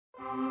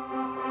Hello,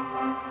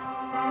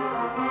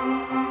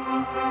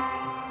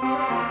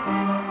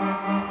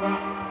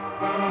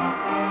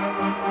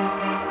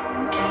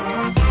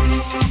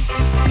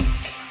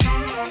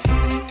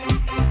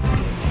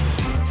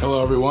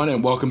 everyone,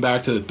 and welcome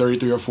back to the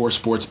 3304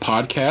 Sports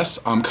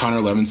Podcast. I'm Connor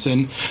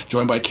Levinson,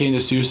 joined by Caden,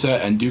 DeSousa,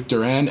 and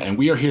Durand, and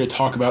we are here to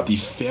talk about the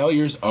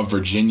failures of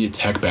Virginia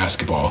Tech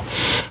basketball.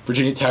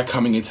 Virginia Tech,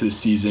 coming into the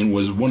season,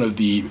 was one of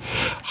the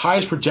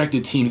highest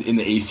projected teams in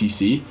the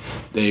ACC.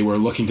 They were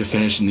looking to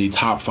finish in the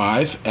top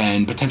 5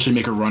 and potentially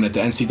make a run at the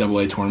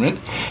NCAA tournament.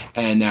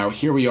 And now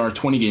here we are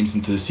 20 games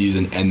into the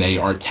season, and they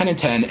are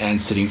 10-10 and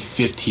sitting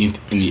 15th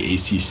in the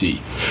ACC.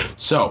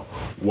 So,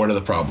 what are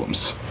the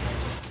problems?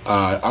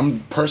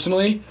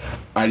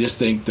 I just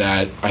think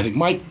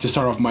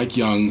Mike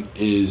Young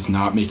is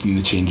not making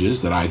the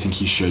changes that I think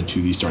he should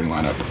to the starting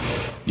lineup.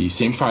 The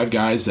same 5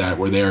 guys that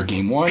were there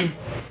game 1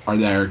 are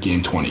there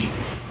game 20.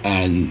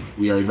 And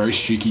we are a very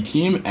streaky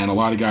team, and a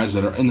lot of guys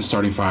that are in the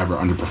starting 5 are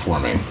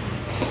underperforming.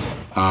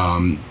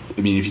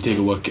 If you take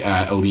a look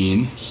at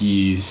Aline,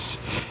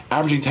 he's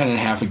averaging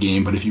 10.5 a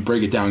game, but if you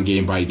break it down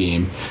game by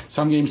game,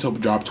 some games he'll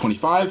drop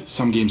 25,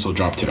 some games he'll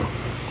drop 2.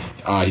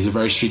 He's a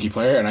very streaky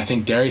player, and I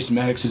think Darius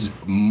Maddox is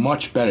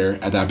much better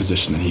at that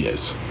position than he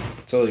is.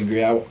 Totally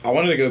agree. I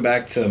wanted to go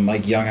back to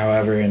Mike Young,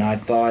 however, and I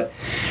thought,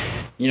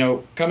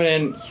 coming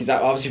in, he's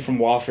obviously from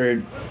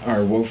Wofford,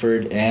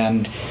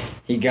 and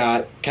he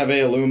got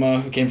Keve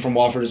Aluma, who came from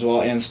Wofford as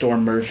well, and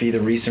Storm Murphy, the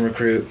recent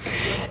recruit.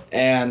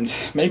 And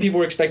many people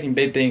were expecting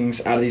big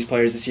things out of these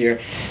players this year.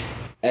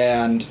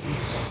 And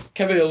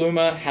Keve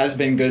Aluma has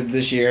been good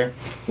this year.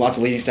 Lots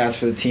of leading stats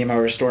for the team.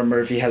 However, Storm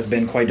Murphy has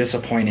been quite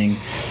disappointing.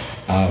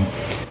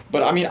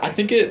 But I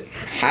think it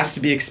has to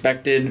be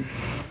expected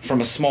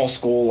from a small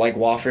school like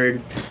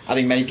Wofford. I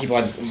think many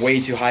people had way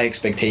too high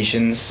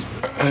expectations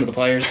for the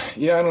players.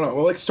 Yeah, I don't know.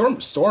 Well,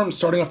 Storm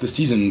starting off the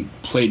season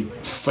played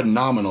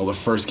phenomenal the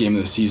first game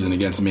of the season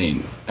against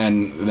Maine,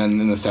 and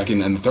then in the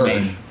second and third.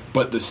 Maine.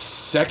 But the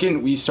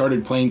second we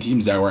started playing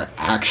teams that were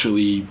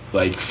actually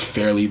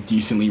fairly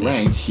decently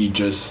ranked,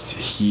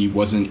 he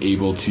wasn't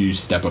able to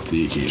step up to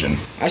the occasion.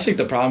 I think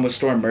the problem with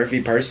Storm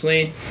Murphy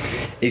personally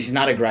is he's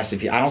not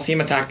aggressive. I don't see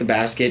him attack the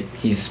basket.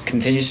 He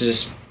continues to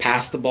just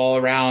pass the ball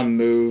around,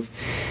 move.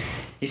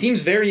 He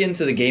seems very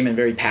into the game and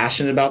very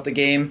passionate about the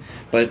game,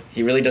 but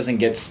he really doesn't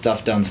get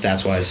stuff done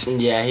stats-wise.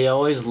 Yeah, he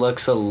always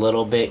looks a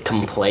little bit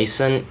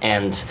complacent,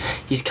 and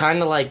he's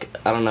kind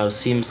of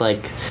seems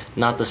like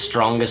not the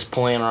strongest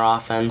point in our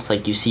offense.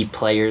 You see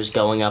players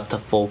going up to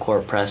full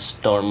court press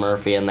Storm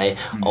Murphy, and they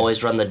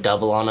always run the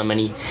double on him,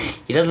 and he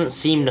doesn't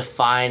seem to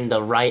find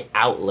the right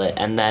outlet,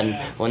 and then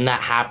when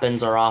that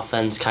happens, our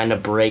offense kind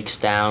of breaks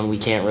down. We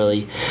can't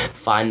really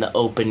find the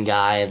open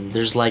guy, and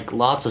there's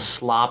lots of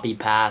sloppy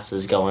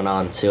passes going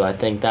on too. I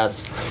think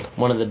that's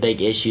one of the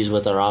big issues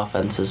with our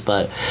offenses.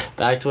 But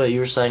back to what you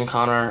were saying,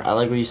 Connor, I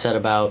like what you said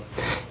about,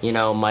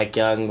 Mike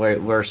Young.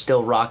 We're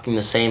still rocking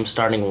the same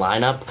starting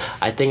lineup.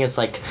 I think it's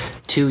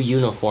too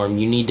uniform.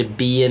 You need to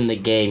be in the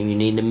game. You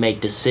need to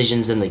make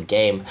decisions in the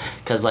game,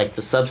 because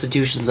the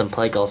substitutions and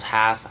play calls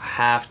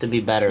have to be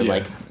better.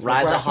 Yeah.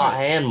 Ride the hot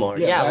hand more.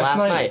 Yeah, last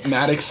night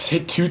Maddox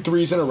hit 2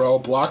 threes in a row,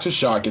 blocks a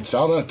shot, gets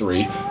fouled on a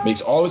 3,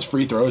 makes all his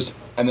free throws,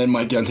 and then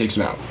Mike Young takes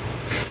him out.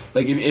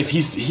 If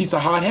he's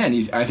a hot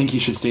hand, I think he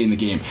should stay in the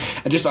game.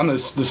 And just on the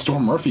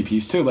Storm Murphy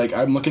piece, too,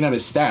 I'm looking at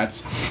his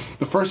stats.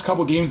 The first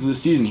couple games of the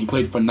season, he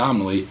played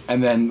phenomenally.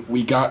 And then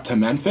we got to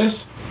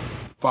Memphis,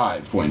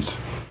 5 points.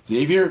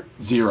 Xavier,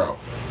 0.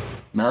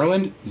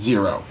 Maryland,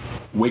 0.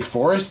 Wake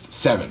Forest,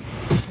 7.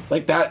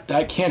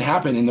 That can't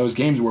happen in those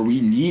games where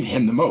we need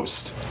him the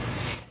most.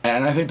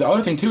 And I think the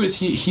other thing, too, is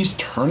he's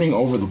turning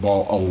over the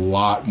ball a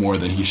lot more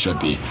than he should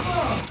be.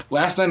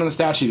 Last night on the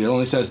stat sheet, it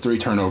only says 3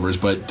 turnovers,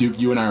 but Duke,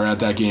 you and I were at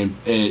that game.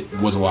 It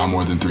was a lot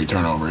more than 3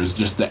 turnovers.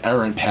 Just the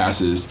errant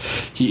passes.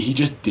 He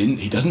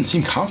doesn't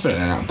seem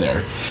confident out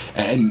there.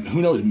 And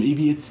who knows,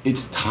 maybe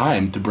it's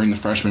time to bring the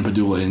freshman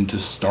Padula in to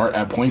start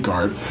at point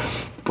guard.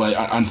 But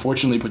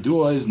unfortunately,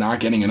 Padula is not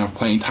getting enough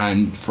playing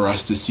time for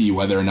us to see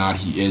whether or not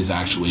he is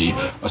actually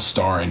a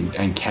star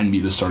and can be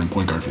the starting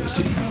point guard for this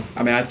team.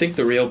 I think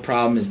the real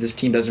problem is this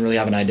team doesn't really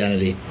have an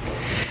identity.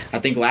 I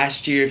think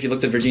last year, if you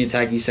looked at Virginia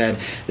Tech, you said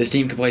this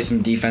team could play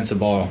some defensive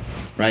ball,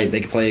 right? They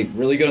could play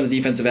really good on the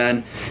defensive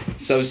end,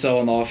 so-so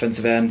on the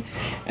offensive end,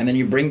 and then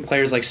you bring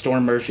players like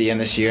Storm Murphy in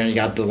this year, and you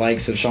got the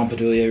likes of Sean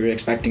Padula. You're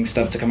expecting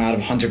stuff to come out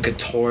of Hunter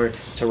Couture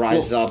to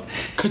rise up.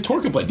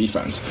 Couture can play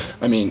defense.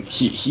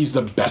 He's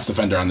the best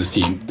defender on this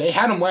team. They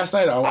had him last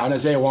night on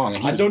Isaiah Wong,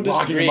 and he was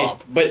locking him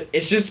up. But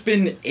it's just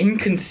been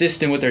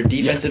inconsistent with their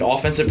defense and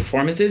offensive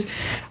performances.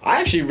 I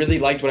actually really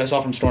liked what I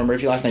saw from Storm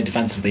Murphy last night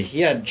defensively.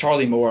 He had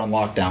Charlie Moore on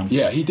lockdown.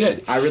 Yeah, he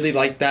did. I really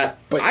liked that.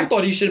 But I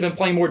thought he should have been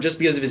playing more just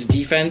because of his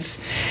defense,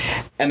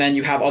 and then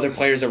you have other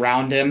players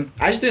around him.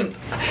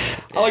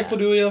 I like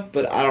Padula,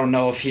 but I don't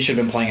know if he should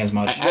have been playing as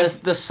much.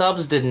 The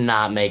subs did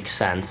not make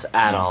sense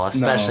at all,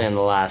 especially in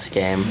the last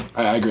game.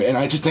 I agree, and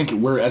I just think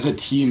we're, as a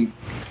team,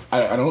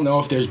 I don't know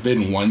if there's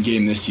been one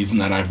game this season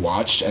that I've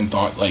watched and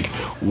thought, like,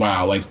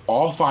 wow, like,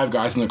 all 5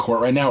 guys on the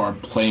court right now are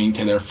playing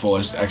to their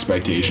fullest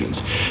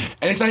expectations.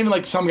 And it's not even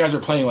like some guys are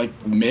playing,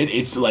 like, mid.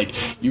 It's like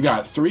you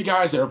got 3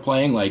 guys that are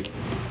playing, like,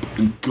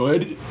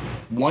 good,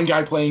 1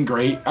 guy playing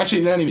great.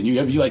 Actually, not even. You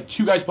have like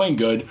 2 guys playing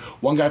good,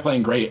 1 guy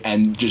playing great,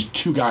 and just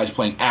 2 guys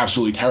playing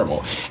absolutely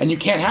terrible. And you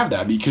can't have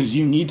that because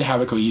you need to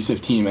have a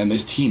cohesive team, and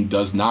this team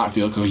does not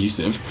feel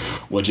cohesive,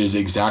 which is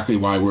exactly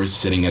why we're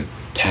sitting at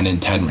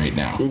 10-10 right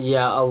now.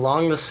 Yeah,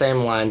 along the same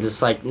lines,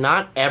 it's like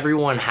not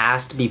everyone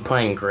has to be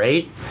playing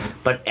great,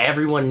 but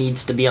everyone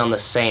needs to be on the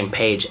same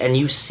page. And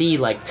you see,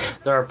 like,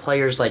 there are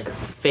players like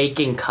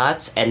faking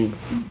cuts, and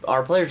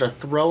our players are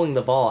throwing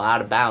the ball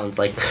out of bounds.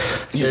 Like,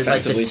 so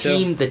like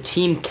the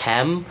team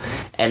chem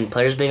and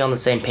players being on the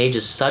same page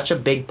is such a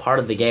big part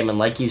of the game. And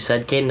like you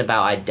said, Caden,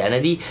 about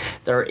identity,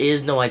 there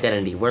is no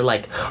identity. We're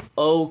like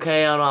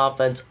okay on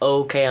offense,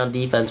 okay on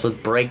defense,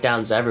 with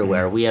breakdowns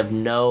everywhere. We have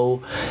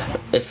no.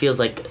 It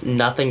feels like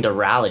nothing to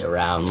rally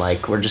around.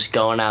 Like, we're just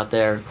going out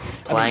there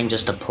playing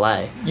just to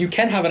play. You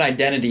can have an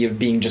identity of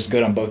being just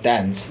good on both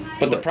ends,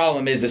 but the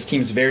problem is this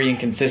team's very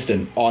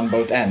inconsistent on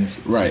both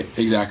ends. Right,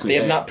 exactly. They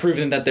have not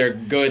proven that they're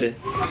good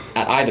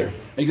at either.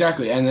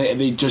 Exactly, and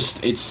they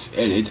just it's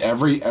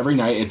every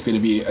night it's going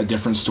to be a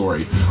different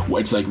story.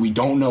 It's like we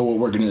don't know what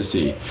we're going to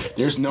see.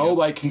 There's no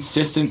like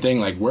consistent thing.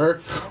 Like we're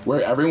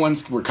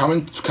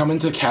coming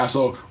to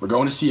Castle. We're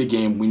going to see a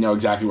game. We know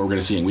exactly what we're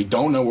going to see, and we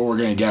don't know what we're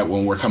going to get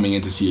when we're coming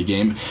in to see a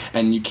game.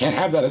 And you can't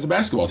have that as a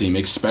basketball team,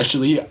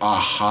 especially a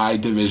high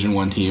Division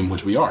I team,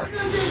 which we are.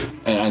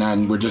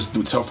 And we're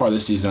just so far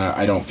this season.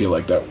 I don't feel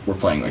like that we're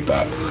playing like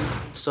that.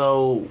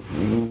 So,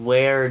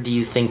 where do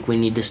you think we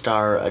need to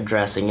start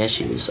addressing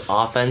issues?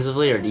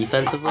 Offensively or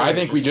defensively? I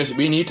think we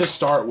need to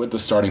start with the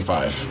starting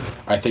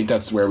 5. I think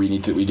that's where we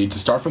need to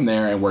start from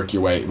there and work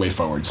your way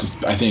forward. So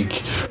I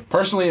think,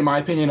 personally, in my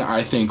opinion,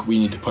 I think we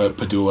need to put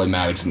Padula and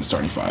Maddox in the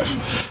starting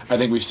 5. I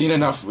think we've seen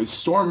enough. With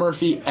Storm,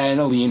 Murphy, and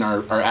Aline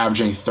are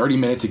averaging 30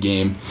 minutes a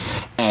game,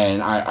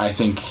 and I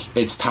think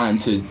it's time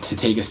to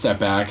take a step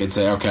back and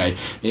say, okay,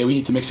 maybe we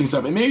need to mix things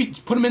up and maybe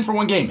put them in for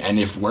one game. And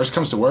if worst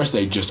comes to worst,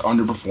 they just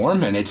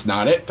underperform and it's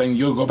not it, then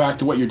you'll go back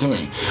to what you're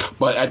doing.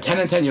 But at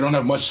 10-10, you don't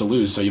have much to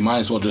lose, so you might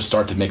as well just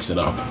start to mix it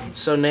up.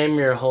 So name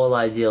your whole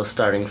ideal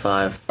starting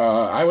 5.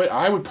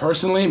 I would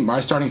personally, my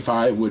starting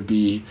 5 would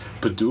be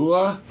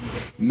Padula,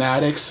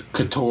 Maddox,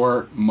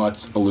 Couture,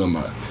 Mutz,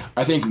 Aluma.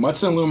 I think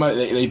Mutz and Aluma,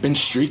 they've been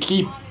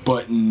streaky,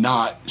 but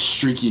not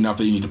streaky enough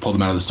that you need to pull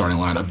them out of the starting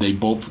lineup. They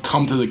both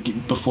come to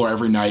the floor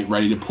every night,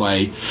 ready to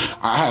play.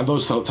 I have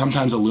those.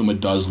 Sometimes Aluma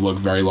does look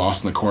very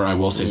lost in the court. I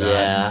will say that.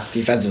 Yeah,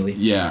 defensively.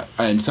 Yeah,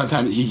 and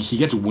sometimes he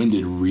gets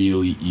winded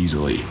really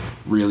easily.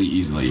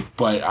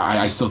 But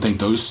I still think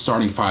those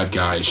starting 5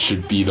 guys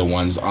should be the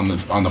ones on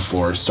the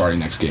floor starting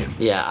next game.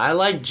 Yeah, I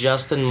like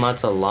Justin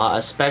Mutz a lot,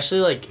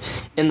 especially like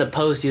in the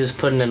post he was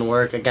putting in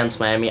work against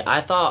Miami. I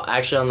thought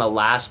actually on the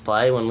last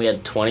play when we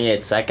had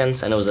 28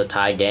 seconds and it was a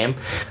tie game,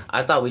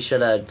 I thought we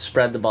should have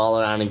spread the ball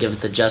around and give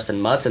it to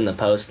Justin Mutz in the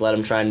post, let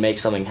him try and make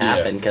something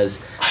happen,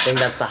 because I think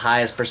that's the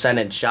highest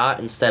percentage shot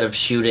instead of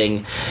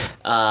shooting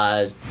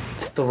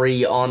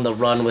 3 on the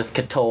run with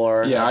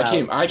Couture. Yeah,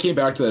 I came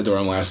back to the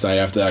dorm last night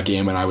after that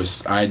game, and I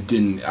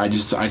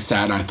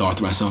sat and I thought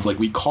to myself, like,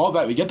 we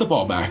get the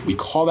ball back, we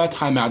call that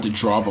timeout to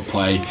draw up a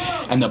play,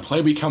 and the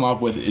play we come up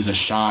with is a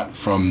shot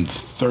from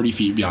 30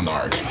 feet beyond the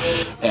arc,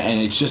 and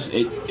it's just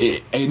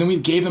and then we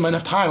gave them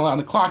enough time on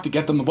the clock to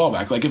get them the ball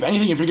back. Like, if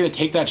anything, if you're gonna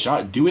take that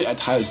shot, do it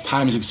as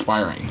time is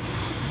expiring.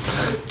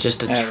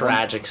 Just a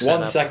tragic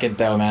setup. 1 second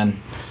though,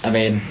 man. I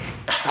mean,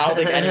 I don't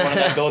think anyone in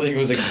that building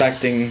was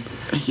expecting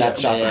that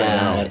shot to go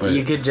down. But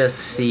you could just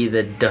see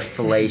the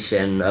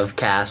deflation of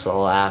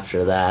Castle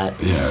after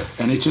that. Yeah,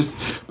 and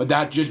but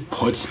that just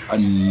puts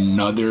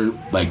another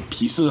like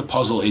piece of the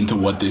puzzle into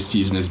what this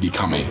season is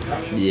becoming.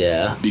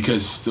 Yeah.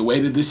 Because the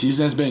way that this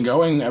season has been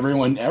going,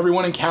 everyone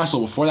in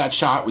Castle before that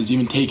shot was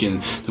even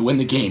taken to win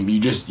the game,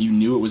 you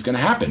knew it was going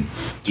to happen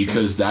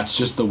because that's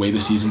just the way the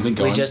season's been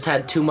going. We just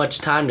had too much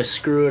time to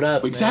screw it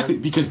up. Exactly,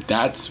 man. Because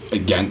that's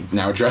again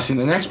now addressing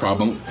the next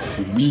problem.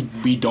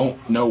 We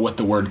don't know what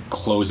the word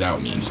close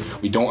out means.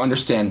 We don't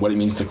understand what it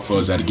means to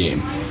close out a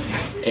game.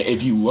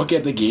 If you look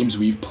at the games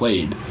we've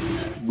played,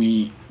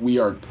 we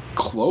are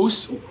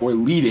close or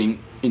leading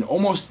in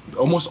almost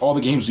all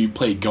the games we've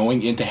played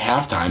going into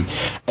halftime,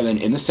 and then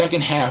in the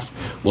second half,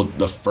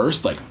 the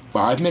first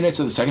 5 minutes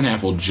of the second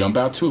half we'll jump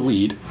out to a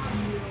lead,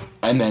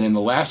 and then in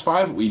the last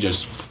 5 we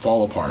just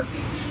fall apart.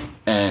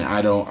 And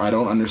I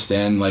don't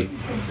understand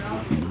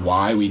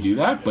why we do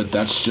that, but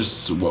that's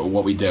just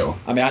what we do.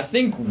 I mean, I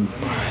think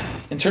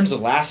in terms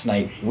of last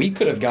night, we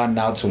could have gotten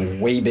out to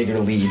a way bigger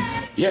lead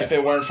if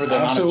it weren't for the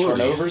amount of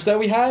turnovers that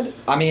we had.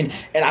 I mean,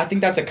 and I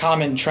think that's a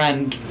common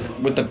trend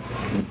with the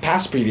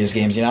past previous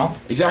games, you know?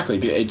 Exactly.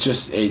 It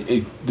just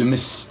the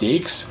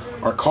mistakes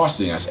are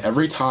costing us.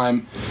 Every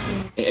time,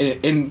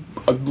 in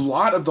a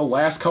lot of the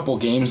last couple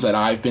games that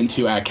I've been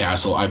to at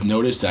Castle, I've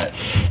noticed that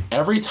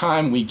every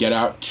time we get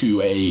out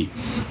to a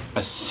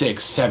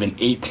 6, 7,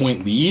 8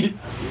 point lead,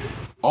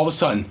 all of a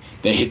sudden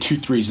they hit 2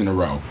 threes in a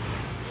row.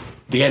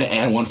 They get an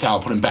and one foul,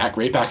 put him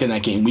right back in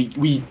that game.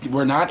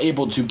 We're not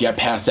able to get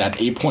past that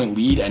 8-point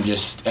lead and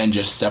just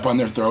step on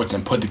their throats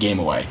and put the game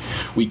away.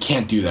 We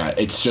can't do that.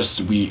 It's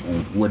just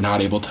we're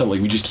not able to.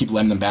 We just keep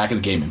letting them back in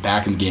the game and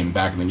back in the game and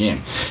back in the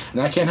game,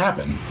 and that can't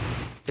happen.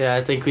 Yeah,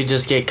 I think we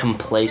just get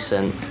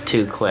complacent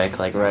too quick.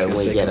 Right when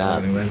we get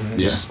up,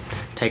 just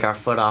take our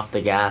foot off the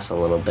gas a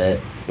little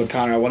bit. But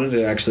Connor, I wanted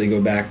to actually go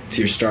back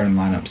to your starting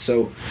lineup.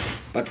 So,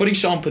 by putting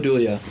Sean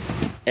Padulia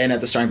in at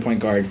the starting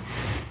point guard,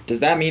 does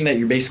that mean that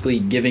you're basically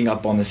giving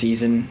up on the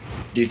season?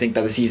 Do you think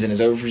that the season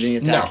is over for Virginia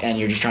Tech and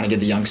you're just trying to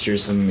give the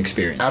youngsters some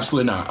experience?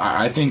 Absolutely not.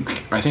 I think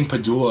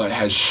Padula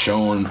has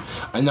shown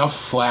enough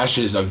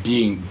flashes of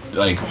being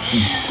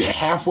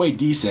halfway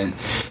decent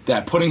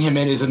that putting him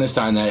in isn't a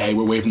sign that, hey,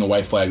 we're waving the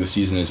white flag, the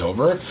season is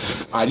over.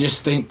 I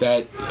just think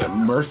that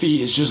Murphy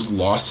has just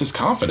lost his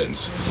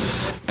confidence.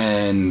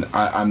 And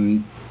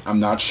I'm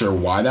not sure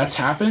why that's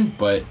happened,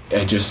 but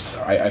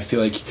I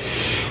feel like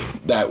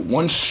that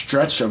one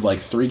stretch of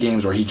 3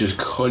 games where he just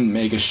couldn't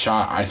make a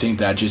shot, I think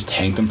that just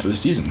tanked him for the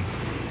season.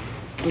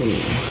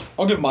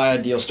 I'll give my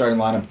ideal starting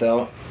lineup,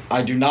 though.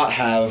 I do not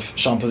have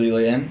Sean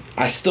Padulia in.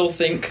 I still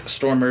think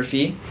Storm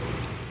Murphy,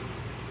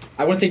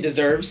 I wouldn't say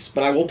deserves,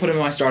 but I will put him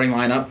in my starting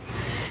lineup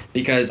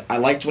because I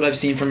liked what I've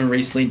seen from him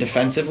recently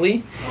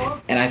defensively,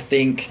 and I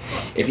think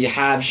if you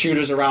have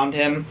shooters around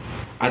him,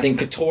 I think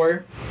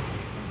Couture,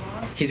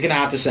 he's going to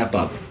have to step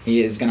up.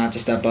 He is going to have to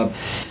step up.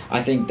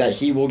 I think that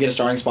he will get a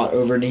starting spot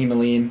over Naheem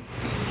Aline.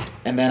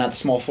 And then at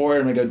small forward,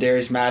 I'm going to go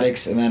Darius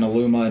Maddox and then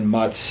Aluma and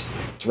Mutz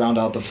to round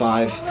out the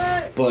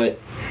 5. But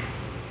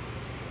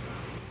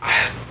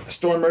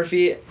Storm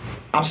Murphy,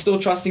 I'm still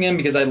trusting him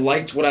because I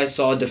liked what I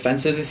saw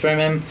defensively from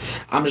him.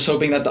 I'm just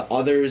hoping that the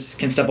others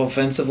can step up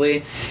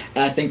offensively.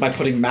 And I think by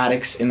putting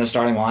Maddox in the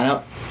starting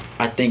lineup,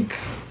 I think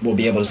we'll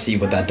be able to see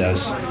what that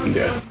does.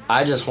 Yeah.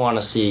 I just want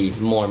to see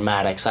more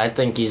Maddox. I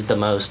think he's the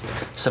most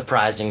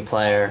surprising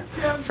player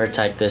for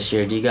Tech this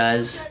year. Do you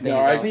guys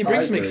think he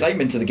brings some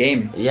excitement to the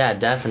game. Yeah,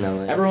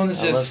 definitely. Everyone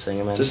is just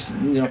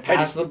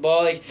passing the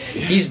ball.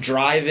 He's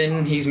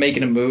driving. He's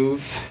making a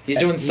move. He's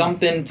doing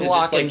something to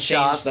just change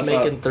shots, stuff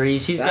making up.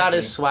 threes. He's got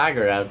his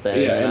swagger out there.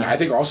 Yeah, and I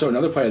think also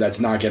another player that's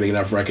not getting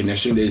enough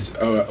recognition is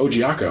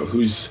Ojiako,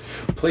 who's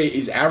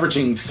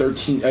averaging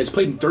 13. He's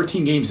played in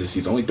 13 games this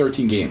season, only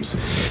 13 games,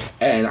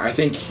 and I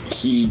think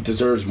he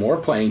deserves more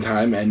playing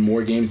time and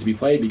more games to be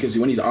played because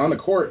when he's on the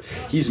court,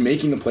 he's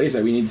making the plays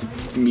that we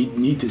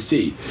need to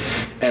see,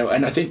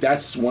 and I think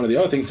that's one of the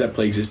other things that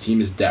plagues his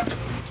team is depth.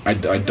 I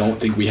don't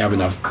think we have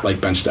enough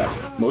bench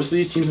depth. Most of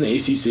these teams in the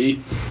ACC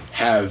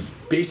have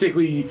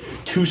basically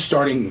 2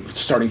 starting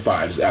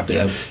 5s out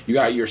there. Yep. You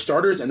got your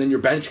starters and then your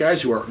bench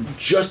guys who are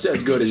just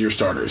as good as your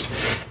starters.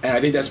 And I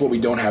think that's what we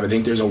don't have. I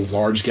think there's a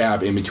large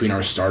gap in between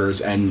our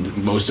starters and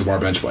most of our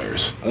bench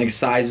players. I think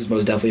size is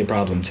most definitely a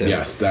problem too.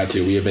 Yes, that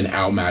too. We have been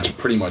outmatched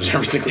pretty much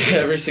every single game.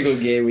 Every single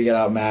game we get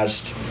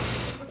outmatched.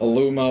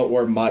 Aluma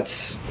or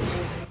Mutz.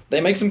 They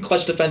make some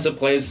clutch defensive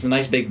plays, some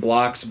nice big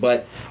blocks,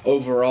 but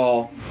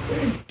overall,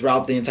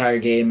 throughout the entire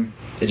game,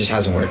 it just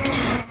hasn't worked.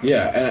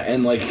 Yeah,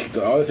 and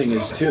the other thing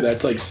is too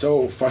that's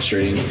so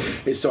frustrating.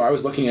 So I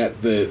was looking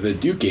at the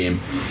Duke game,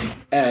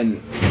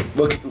 and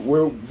look,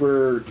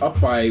 we're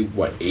up by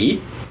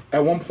 8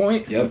 at one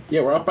point. Yep.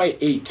 Yeah, we're up by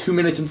 8, 2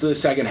 minutes into the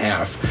second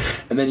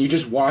half, and then you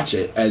just watch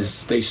it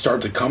as they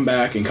start to come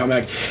back,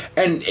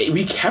 and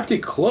we kept it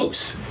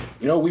close.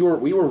 We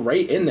were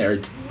right in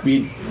there.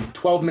 We had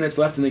 12 minutes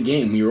left in the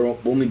game. We were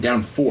only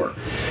down 4.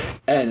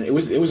 And it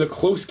was a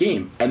close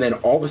game. And then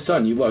all of a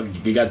sudden, you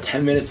got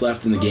 10 minutes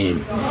left in the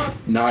game.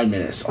 9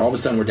 minutes. All of a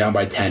sudden, we're down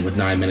by 10 with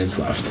 9 minutes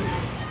left.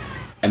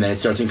 And then it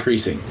starts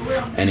increasing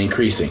and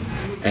increasing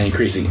and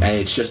increasing. And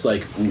it's just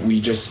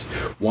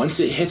once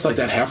it hits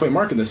that halfway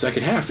mark in the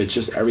second half, it's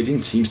just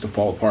everything seems to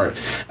fall apart.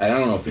 And I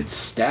don't know if it's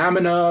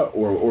stamina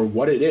or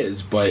what it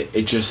is, but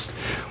it just,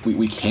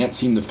 we can't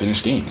seem to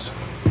finish games.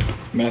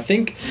 I mean, I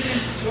think,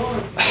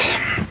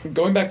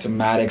 going back to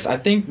Maddox, I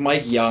think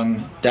Mike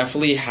Young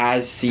definitely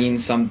has seen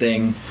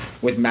something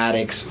with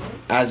Maddox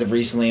as of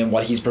recently and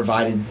what he's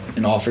provided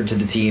and offered to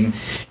the team.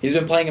 He's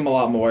been playing him a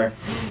lot more.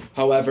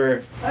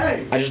 However,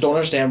 I just don't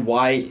understand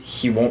why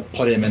he won't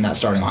put him in that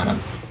starting lineup.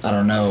 I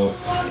don't know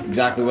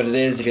exactly what it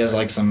is. If he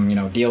has some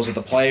deals with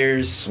the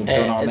players, what's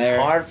going on there.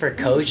 It's hard for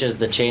coaches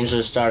to change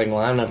their starting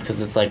lineup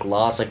because it's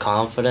loss of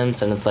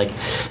confidence and it's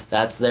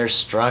that's their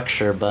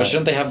structure. But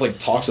shouldn't they have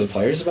talks with the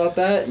players about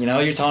that?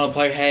 You're telling a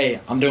player, hey,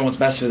 I'm doing what's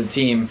best for the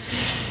team.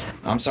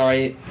 I'm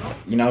sorry,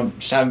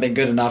 just haven't been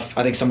good enough.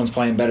 I think someone's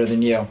playing better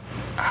than you.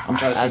 I'm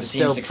trying to see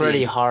the team succeed. That's still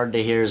pretty hard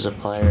to hear as a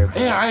player.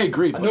 Yeah, I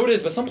agree. I know it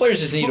is, but some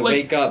players just need to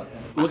wake up.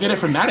 Look at it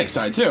from Maddox's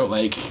side too.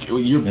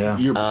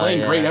 You're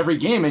playing great every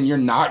game, and you're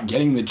not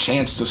getting the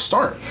chance to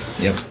start.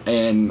 Yep.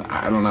 And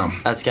I don't know.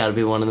 That's got to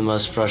be one of the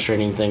most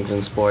frustrating things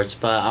in sports.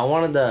 But I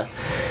wanted to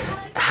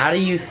How do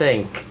you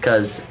think?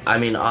 Because I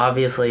mean,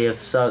 obviously,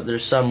 if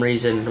there's some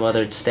reason,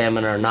 whether it's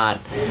stamina or not,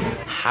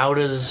 how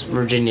does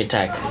Virginia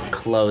Tech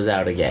close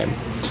out a game?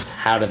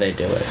 How do they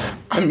do it?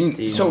 I mean,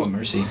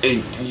 mercy.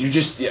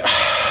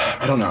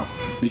 I don't know,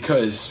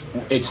 because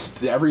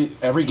it's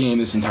every game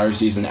this entire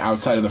season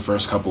outside of the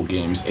first couple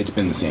games, it's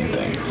been the same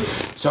thing.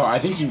 So I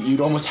think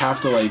you'd almost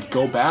have to like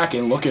go back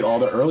and look at all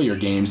the earlier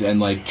games and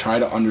like try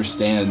to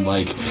understand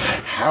like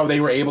how they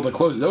were able to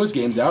close those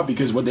games out,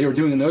 because what they were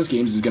doing in those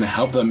games is going to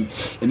help them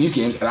in these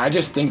games. And I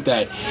just think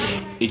that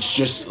it's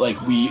just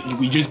like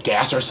we just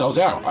gas ourselves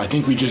out. I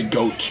think we just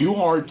go too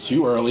hard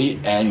too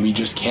early and we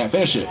just can't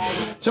finish it.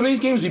 Some of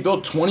these games we built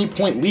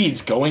 20-point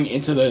leads going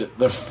into the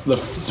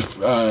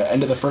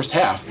end of the first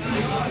half,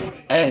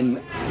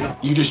 and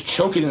you just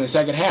choke it in the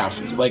second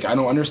half. Like, I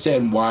don't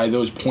understand why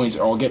those points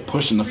all get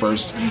pushed in the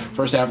first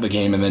half of the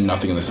game and then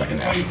nothing in the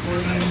second half.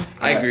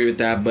 I agree with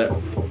that, but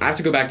I have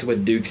to go back to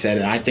what Duke said,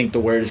 and I think the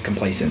word is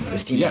complacent.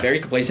 This team is very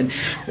complacent.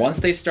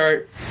 Once they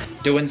start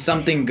doing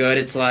something good,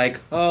 it's like,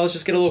 oh, let's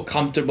just get a little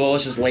comfortable,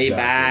 let's just lay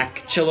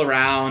back, chill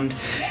around,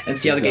 and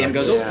see how the game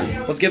goes. Oh,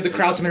 let's give the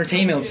crowd some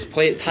entertainment, let's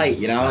play it tight,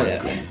 you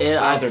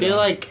know? I feel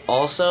like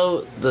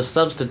also the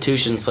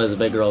substitutions plays a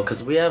big role,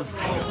 because we have,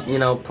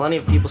 plenty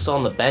of people still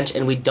on the bench,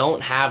 and we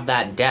don't have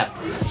that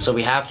depth. So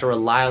we have to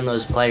rely on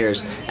those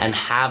players and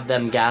have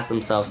them gas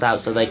themselves out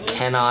so they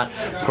cannot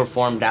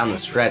perform down the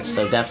stretch.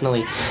 So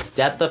definitely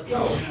depth of,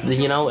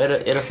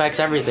 it affects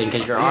everything,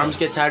 because your arms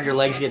get tired, your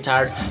legs get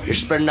tired, you're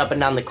sprinting up and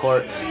down the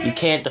court, you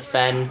can't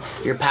defend,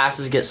 your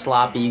passes get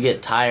sloppy, you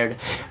get tired,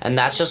 and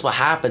that's just what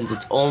happens.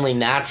 It's only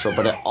natural,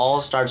 but it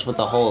all starts with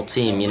the whole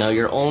team.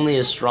 You're only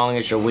as strong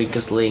as your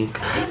weakest link.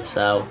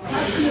 So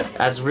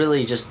that's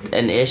really just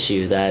an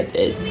issue that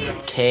it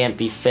can't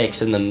be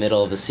fixed in the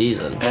middle of a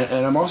season.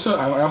 And I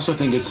also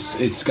think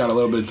it's got a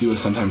little bit to do with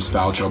sometimes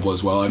foul trouble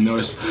as well. I've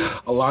noticed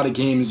a lot of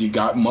games you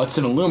got Mutz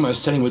and Aluma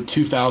sitting with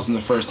 2 fouls in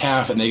the first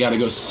half, and they got to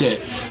go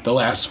sit the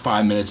last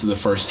 5 minutes of the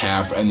first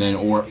half, and then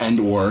or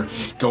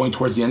going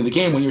towards the end of the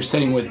game when you're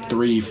sitting with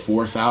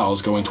 3-4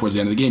 fouls going towards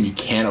the end of the game. You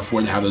can't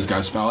afford to have those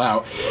guys foul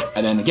out,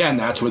 and then again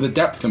that's where the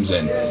depth comes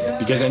in,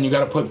 because then you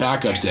got to put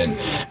backups in,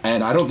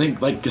 and I don't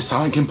think like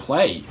DeSousa can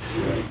play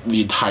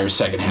the entire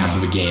second half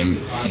of a game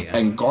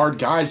and guard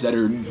guys that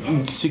are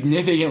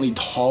significantly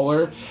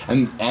taller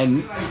and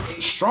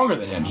stronger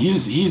than him.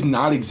 He's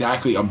not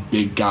exactly a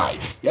big guy.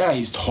 Yeah,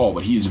 he's tall,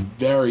 but he's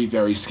very,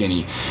 very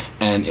skinny,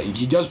 and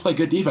he does play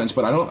good defense.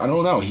 But I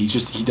don't know. He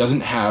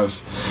doesn't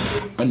have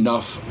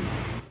enough.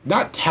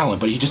 Not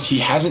talent, but he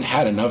hasn't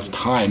had enough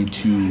time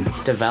to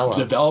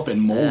develop and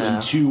mold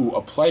into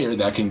a player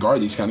that can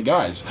guard these kind of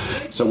guys.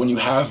 So when you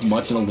have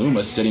Mutz and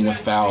Aluma sitting with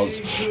fouls,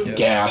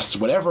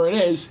 gassed, whatever it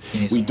is,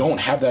 we don't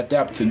have that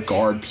depth to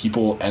guard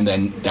people, and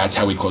then that's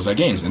how we close our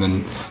games, and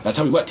then that's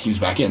how we let teams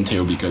back in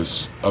too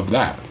because of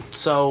that.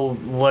 So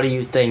what do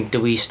you think?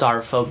 Do we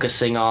start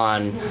focusing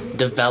on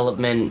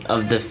development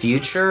of the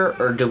future,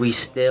 or do we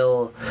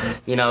still,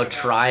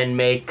 try and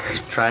make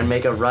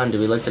a run? Do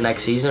we look to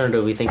next season, or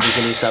do we think we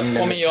can do something?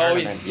 Well, I mean, you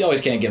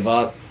always can't give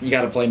up. You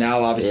got to play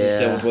now, obviously,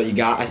 still with what you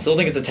got. I still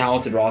think it's a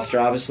talented roster,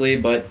 obviously,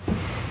 but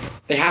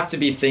they have to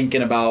be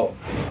thinking about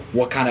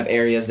what kind of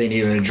areas they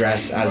need to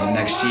address as of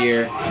next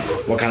year,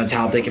 what kind of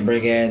talent they can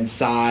bring in,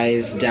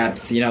 size,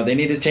 depth. They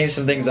need to change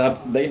some things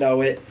up. They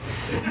know it.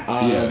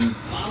 And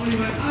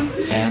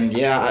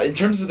in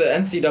terms of the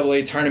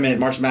NCAA tournament,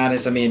 March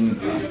Madness, I mean,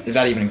 is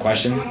that even in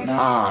question?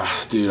 No?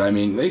 Dude, I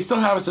mean, they still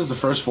have us as the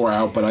first 4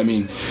 out, but I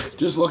mean,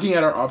 just looking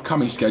at our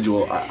upcoming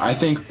schedule, I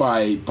think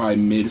by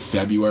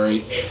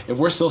mid-February, if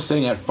we're still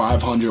sitting at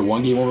 500,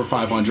 one game over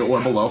 500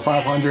 or below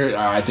 500,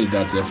 I think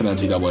that's it for the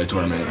NCAA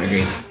tournament. I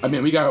agree. I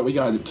mean, we got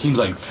teams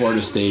like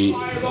Florida State,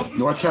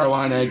 North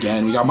Carolina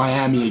again, we got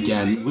Miami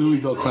again,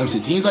 Louisville,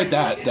 Clemson, teams like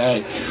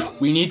that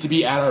we need to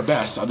be at our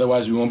best,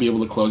 otherwise we won't be able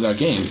to close out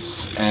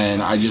games.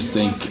 And I just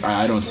think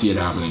I don't see it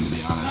happening, to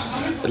be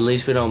honest. At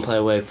least we don't play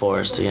Wake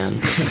Forest again.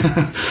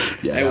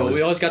 We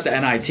always got the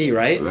NIT,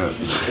 right?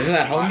 Isn't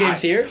that home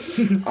games here?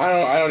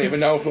 I don't even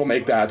know if we'll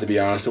make that, to be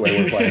honest, the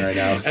way we're playing right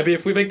now. I mean,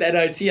 if we make the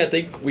NIT, I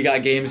think we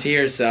got games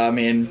here. So I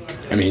mean,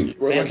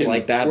 we're looking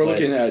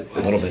at a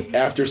little bit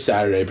after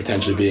Saturday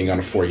potentially being on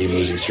a 4-game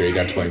losing streak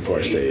after playing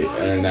Florida State,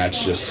 and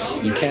that's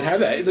just, you can't have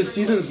that. The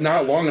season's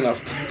not long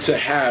enough to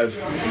have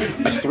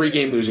a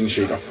 3-game losing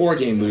streak, a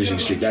 4-game losing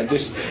streak. That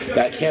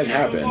can't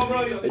happen.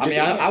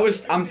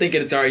 I'm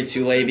thinking it's already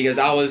too late, because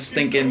I was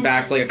thinking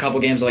back to like a couple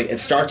games, like it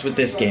starts with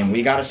this game.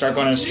 We got to start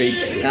going on a streak,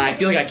 and I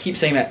feel like I keep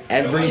saying that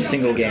every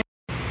single game.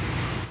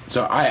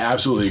 So I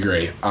absolutely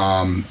agree.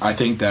 I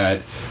think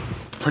that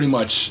pretty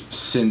much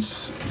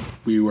since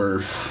we were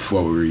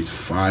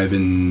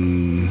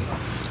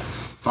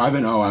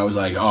 5-0, I was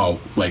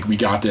like, we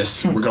got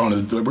this. We're going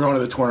to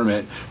the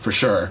tournament for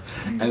sure.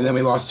 And then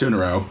we lost 2 in a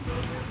row.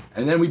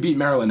 And then we beat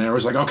Maryland, and I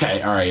was like,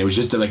 okay, all right, it was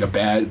just like a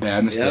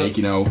bad mistake,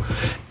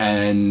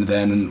 And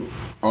then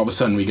all of a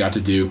sudden we got to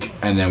Duke,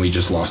 and then we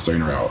just lost 3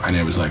 in a row. And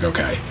it was like,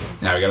 okay,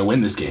 now we got to win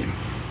this game.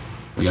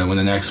 We got to win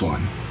the next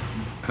one.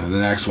 and the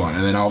next one,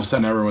 and then all of a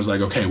sudden everyone was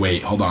like, okay,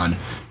 wait, hold on,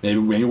 maybe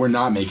we're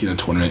not making the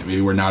tournament,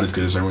 maybe we're not as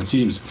good as everyone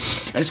seems.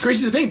 And it's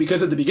crazy to think,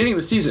 because at the beginning of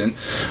the season,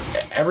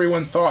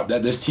 everyone thought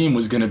that this team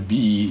was going to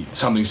be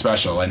something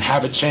special and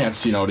have a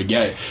chance, to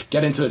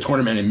get into the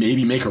tournament and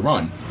maybe make a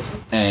run.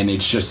 And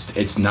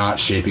it's not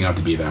shaping up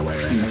to be that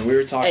way right now. We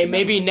were talking. Hey,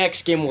 maybe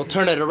next game we'll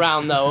turn it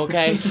around, though.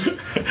 Okay.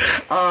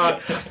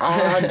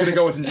 I'm gonna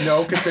go with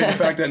no, considering the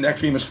fact that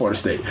next game is Florida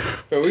State.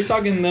 But we were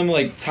talking them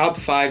like top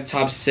 5,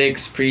 top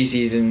 6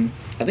 preseason.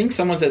 I think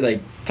someone said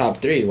like top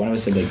 3. One of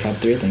us said like top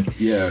 3, I think.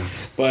 Yeah.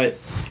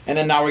 And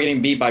then now we're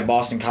getting beat by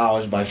Boston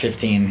College by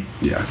 15.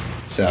 Yeah.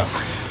 So,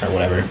 or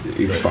whatever.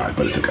 5,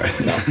 but it's okay.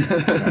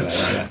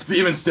 No.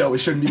 Even still, we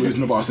shouldn't be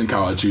losing to Boston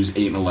College, who's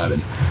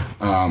 8-11.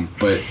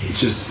 But it's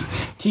just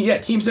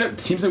teams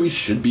that we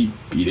should be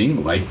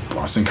beating, like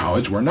Boston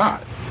College, we're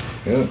not.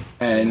 Yeah.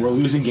 And we're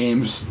losing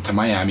games to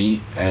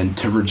Miami and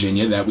to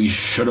Virginia that we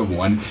should have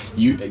won.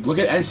 You look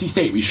at NC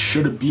State. We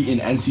should have beaten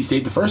NC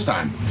State the first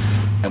time,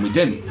 and we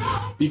didn't,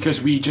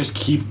 because we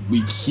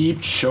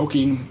keep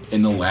choking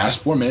in the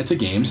last 4 minutes of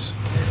games.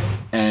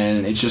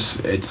 And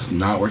it's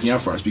not working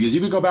out for us, because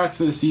you could go back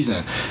to the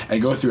season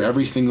and go through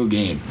every single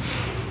game.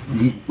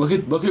 Look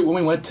at when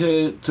we went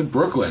to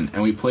Brooklyn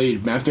and we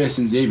played Memphis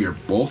and Xavier.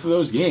 Both of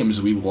those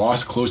games we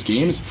lost close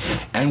games,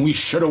 and we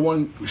should have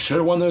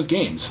won those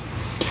games.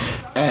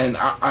 And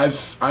I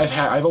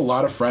have a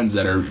lot of friends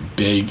that are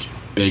big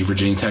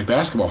Virginia Tech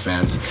basketball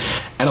fans,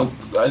 and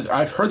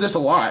I've heard this a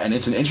lot, and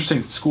it's an interesting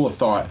school of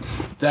thought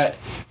that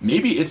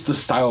maybe it's the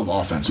style of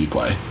offense we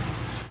play.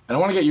 And I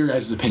want to get your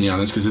guys' opinion on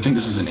this, because I think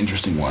this is an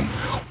interesting one.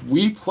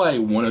 We play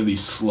one of the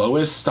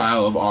slowest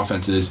style of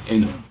offenses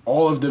in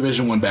all of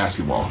Division I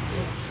basketball.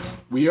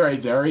 We are a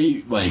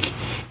very,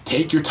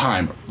 take your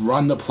time,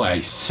 run the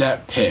play,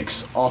 set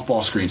picks,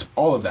 off-ball screens,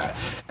 all of that.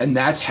 And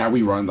that's how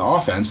we run the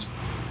offense.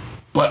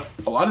 But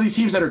a lot of these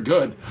teams that are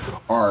good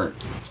are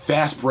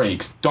fast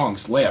breaks,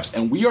 dunks, layups,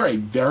 and we are a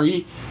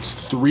very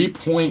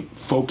three-point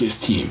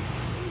focused team.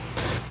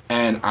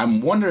 And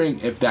I'm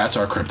wondering if that's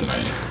our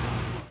kryptonite.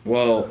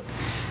 Well,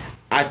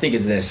 I think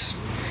it's this.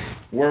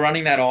 We're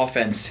running that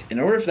offense. In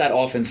order for that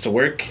offense to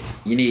work,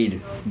 you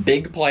need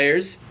big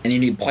players, and you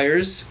need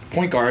players,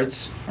 point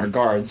guards, or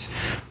guards,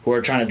 who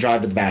are trying to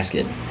drive to the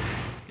basket.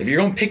 If you're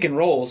going pick and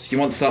rolls, you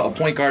want a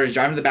point guard who's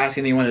driving to the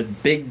basket, and you want a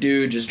big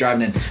dude just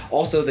driving in.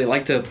 Also, they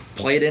like to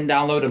play it in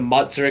down low to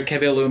Mutz or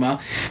Keve Aluma.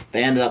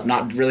 They ended up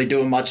not really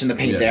doing much in the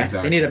paint there.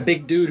 Exactly. They need a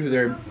big dude who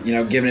they're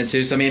giving it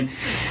to. So,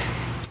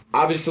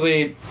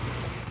 obviously,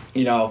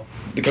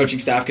 the coaching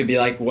staff could be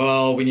like,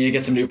 well, we need to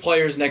get some new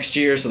players next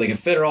year so they can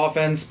fit our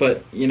offense.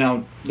 But,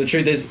 the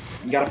truth is,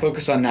 you got to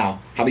focus on now.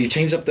 How about you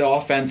change up the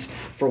offense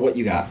for what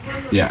you got?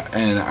 Yeah,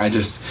 and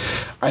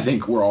I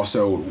think we're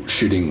also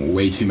shooting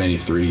way too many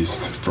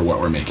threes for what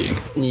we're making.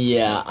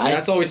 Yeah.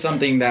 That's always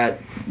something that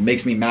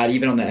makes me mad,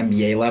 even on the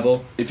NBA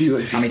level.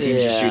 How many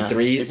teams just shoot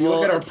threes? If you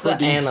look at our per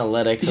game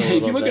analytics,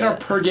 if you look at our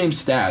per game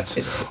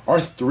stats, our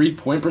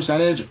 3-point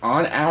percentage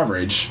on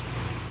average,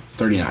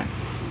 39.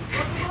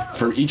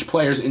 For each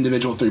player's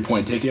individual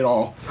 3-point, take it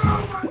all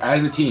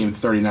as a team,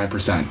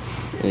 39%.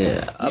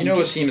 Yeah,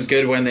 a team's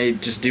good when they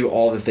just do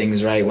all the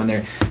things right. When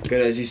they're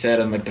good, as you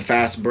said, on the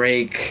fast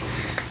break,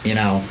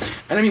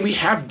 And we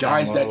have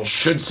guys that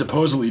should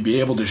supposedly be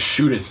able to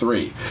shoot a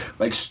 3.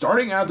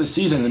 Starting out the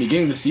season, in the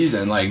beginning of the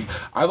season,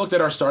 I looked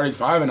at our starting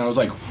 5 and I was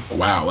like,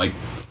 wow,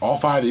 all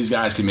 5 of these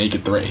guys can make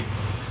it 3.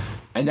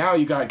 And now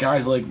you got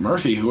guys like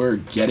Murphy who are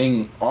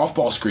getting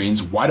off-ball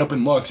screens, wide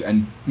open looks,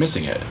 and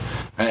missing it.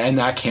 And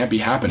that can't be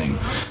happening.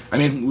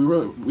 We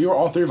were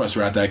all 3 of us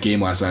were at that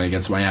game last night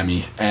against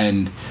Miami,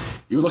 and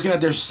you were looking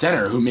at their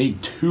center who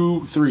made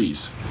 2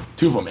 threes,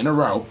 2 of them in a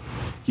row.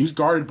 He was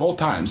guarded both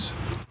times,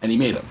 and he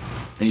made them.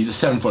 And he's a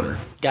 7-footer.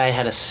 Guy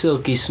had a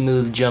silky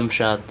smooth jump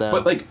shot,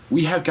 though. But,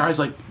 we have guys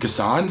like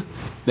Gassan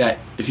that,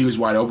 if he was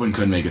wide open,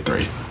 couldn't make a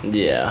 3.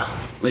 Yeah.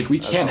 We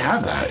can't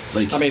have that.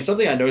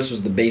 Something I noticed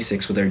was the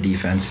basics with our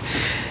defense.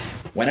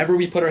 Whenever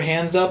we put our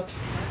hands up,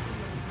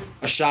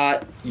 a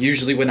shot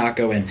usually would not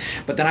go in.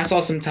 But then I saw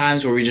some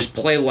times where we just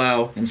play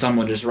low and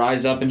someone just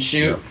rise up and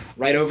shoot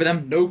right over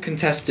them, no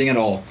contesting at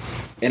all,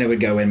 and it would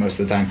go in most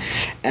of the time.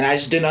 And I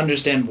just didn't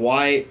understand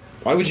why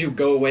would you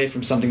go away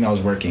from something that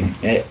was working?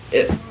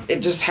 It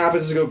just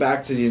happens to go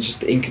back to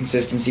just the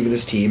inconsistency with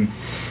this team.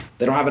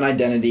 They don't have an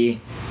identity,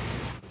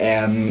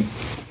 and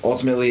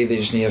ultimately they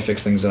just need to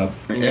fix things up.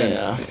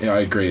 Yeah, I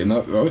agree. And the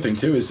other thing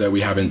too is that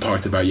we haven't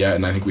talked about yet,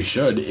 and I think we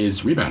should,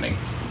 is rebounding.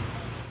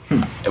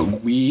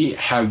 We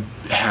have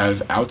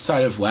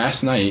outside of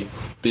last night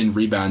been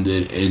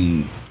rebounded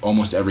in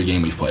almost every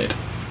game we've played.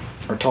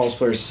 Our tallest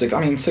player is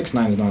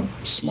 6'9" is not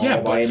small.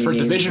 Yeah, by but for any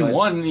Division means,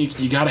 One,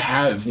 you got to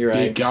have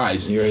big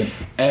guys. You're right.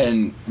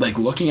 And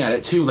looking at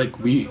it too,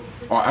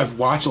 I've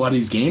watched a lot of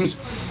these games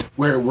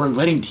where we're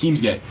letting teams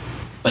get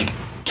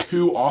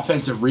 2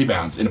 offensive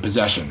rebounds in a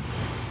possession.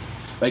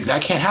 Like,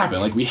 that can't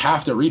happen. Like, we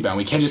have to rebound.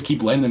 We can't just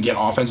keep letting them get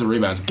offensive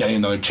rebounds, getting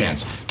another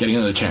chance.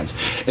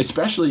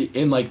 Especially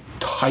in, like,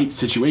 tight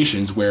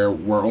situations where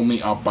we're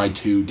only up by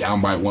 2, down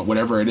by 1,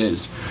 whatever it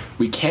is.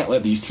 We can't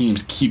let these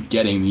teams keep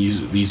getting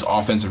these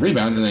offensive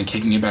rebounds and then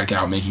kicking it back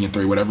out, making it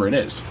 3, whatever it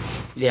is.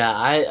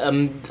 Yeah,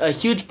 a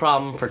huge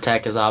problem for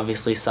Tech is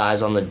obviously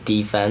size on the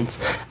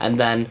defense, and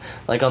then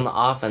like on the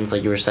offense,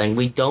 like you were saying,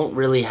 we don't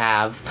really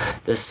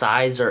have the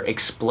size or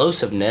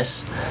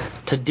explosiveness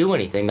to do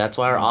anything. That's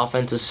why our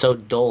offense is so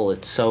dull.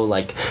 It's so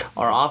like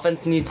our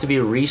offense needs to be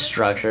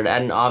restructured,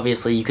 and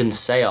obviously you can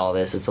say all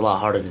this. It's a lot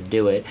harder to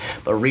do it,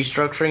 but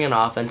restructuring an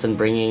offense and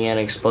bringing in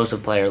an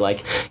explosive player,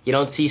 like you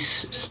don't see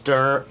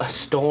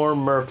Storm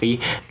Murphy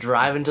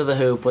drive into the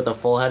hoop with a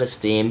full head of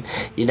steam.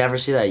 You never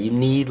see that. You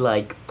need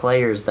like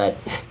players that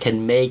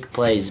can make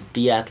plays,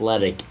 be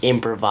athletic,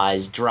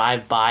 improvise,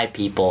 drive by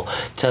people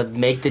to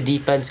make the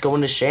defense go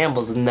into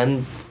shambles and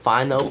then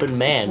find the open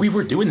man. We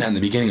were doing that in the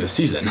beginning of the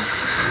season.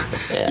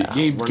 Yeah,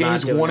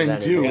 games 1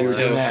 and 2, we were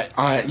doing that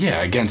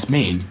against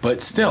Maine.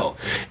 But still,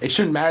 it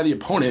shouldn't matter the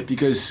opponent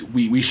because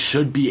we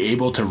should be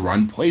able to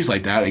run plays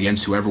like that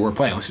against whoever we're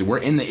playing. Listen, we're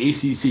in the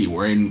ACC.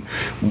 We're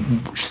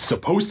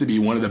supposed to be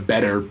one of the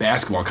better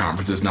basketball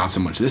conferences, not so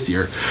much this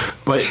year.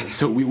 But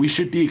so we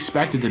should be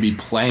expected to be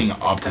playing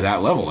up to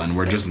that level, and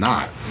we're just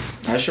not.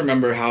 I just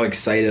remember how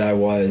excited I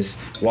was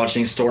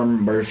watching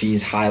Storm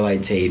Murphy's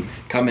highlight tape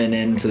coming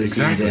into the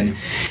season.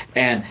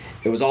 And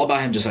it was all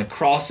about him just like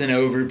crossing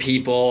over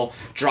people,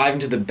 driving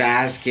to the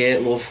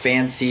basket, little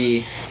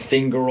fancy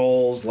finger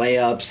rolls,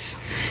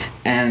 layups.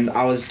 And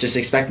I was just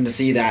expecting to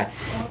see that.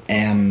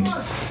 And,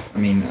 I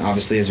mean,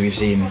 obviously, as we've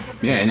seen.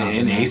 Yeah,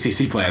 in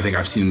ACC play, I think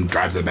I've seen him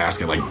drive to the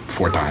basket like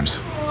 4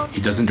 times.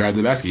 He doesn't drive to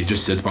the basket. He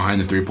just sits behind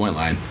the 3-point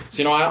line.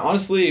 So,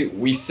 honestly,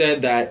 we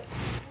said that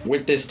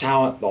with this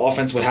talent, the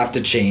offense would have to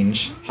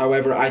change.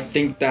 However, I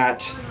think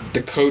that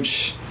the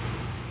coach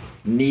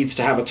needs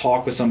to have a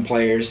talk with some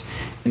players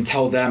and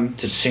tell them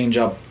to change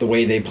up the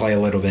way they play a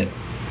little bit.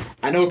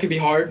 I know it could be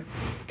hard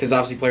because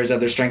obviously players have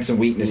their strengths and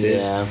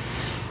weaknesses. Yeah.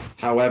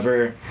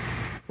 However,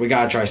 we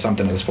got to try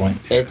something at this point.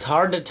 It's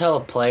hard to tell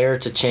a player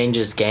to change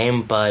his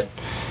game, but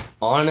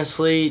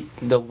honestly,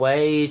 the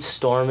way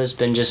Storm has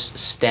been just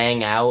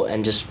staying out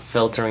and just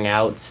filtering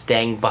out,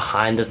 staying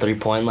behind the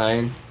 3-point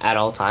line at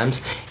all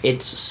times,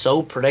 it's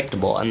so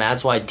predictable, and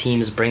that's why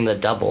teams bring the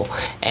double,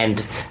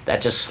 and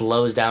that just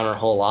slows down our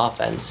whole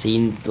offense.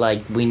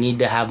 We need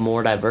to have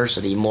more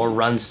diversity, more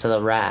runs to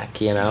the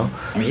rack, you know?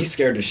 I mean, he's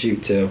scared to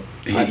shoot, too.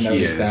 I've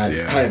noticed that.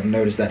 Yeah. I have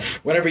noticed that.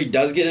 Whenever he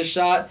does get a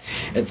shot,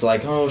 it's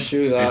like, oh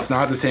shoot! It's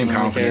not the same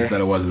confidence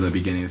that it was at the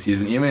beginning of the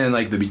season. Even in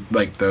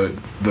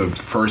the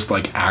first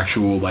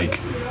actual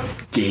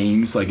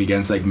games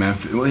against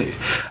Memphis.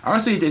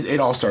 Honestly, it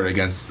all started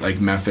against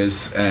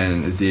Memphis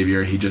and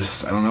Xavier. He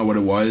just, I don't know what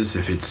it was.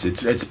 If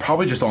it's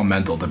probably just all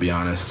mental, to be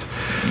honest.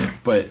 Yeah.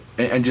 But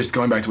and just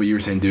going back to what you were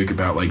saying, Duke,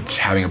 about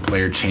having a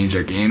player change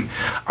their game.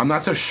 I'm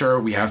not so sure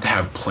we have to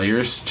have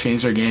players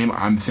change their game.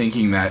 I'm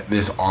thinking that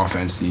this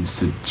offense needs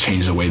to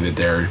change the way that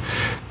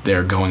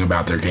they're going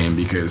about their game,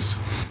 because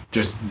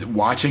just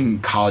watching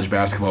college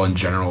basketball in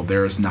general,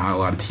 there's not a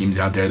lot of teams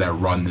out there that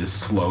run this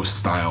slow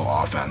style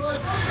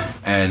offense.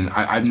 And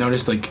I've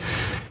noticed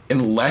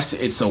unless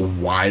it's a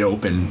wide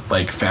open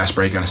fast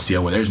break on a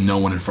steal where there's no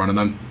one in front of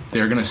them,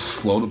 they're going to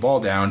slow the ball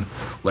down,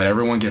 let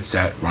everyone get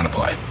set, run a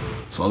play.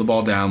 Slow the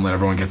ball down, let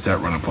everyone get set,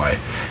 run a play.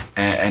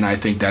 And I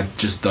think that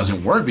just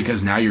doesn't work,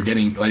 because now you're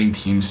letting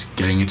teams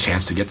getting a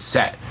chance to get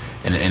set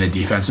in a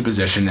defensive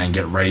position and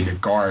get ready to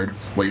guard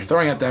what you're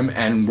throwing at them,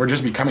 and we're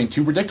just becoming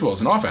too predictable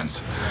as an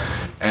offense.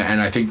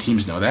 And I think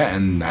teams know that,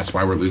 and that's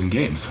why we're losing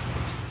games.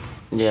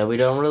 Yeah, we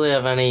don't really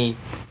have any,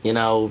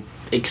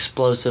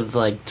 explosive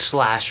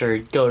slasher,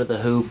 go to the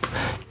hoop,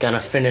 gonna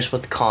finish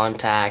with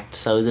contact,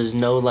 so there's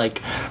no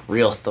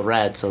real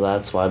threat, so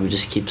that's why we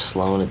just keep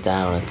slowing it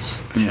down.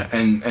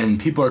 And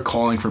people are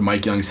calling for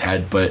Mike Young's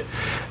head, but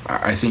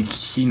I think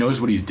he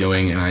knows what he's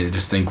doing, and I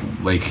just think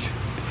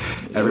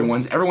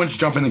everyone's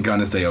jumping the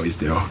gun as they always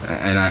do,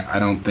 and I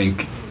don't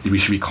think we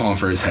should be calling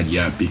for his head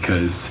yet,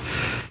 because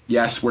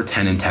yes, we're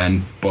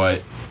 10-10,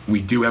 but we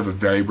do have a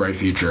very bright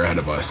future ahead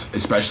of us,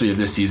 especially if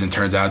this season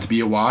turns out to be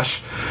a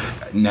wash.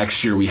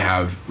 Next year we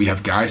have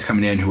guys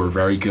coming in who are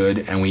very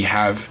good, and we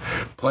have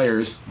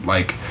players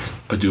like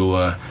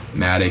Padula,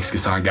 Maddox,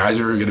 Gasson, guys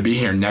who are going to be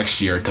here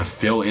next year to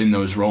fill in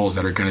those roles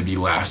that are going to be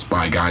left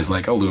by guys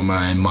like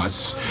Aluma and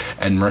Mutz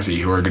and Murphy,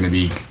 who are going to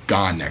be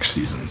gone next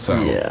season. So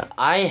yeah,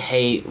 I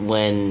hate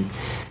when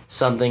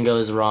something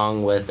goes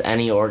wrong with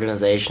any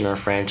organization or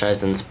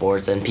franchise in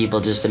sports and people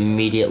just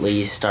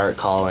immediately start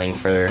calling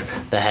for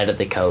the head of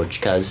the coach,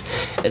 because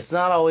it's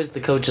not always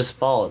the coach's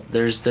fault.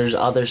 There's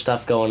other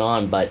stuff going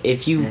on, but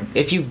if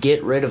you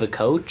get rid of a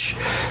coach,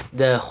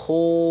 the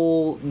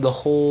whole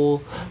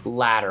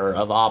ladder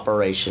of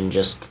operation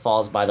just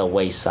falls by the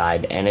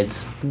wayside, and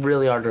it's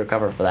really hard to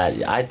recover for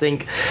that. I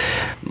think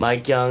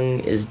Mike Young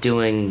is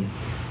doing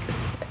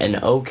an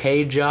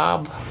okay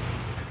job.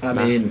 I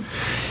mean,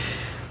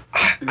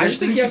 I just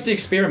think he has to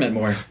experiment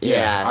more.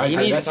 Yeah, he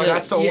needs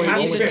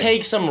to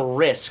take some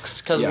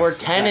risks because we're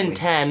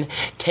 10-10.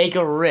 Take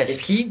a risk.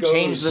 If he goes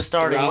change the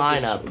starting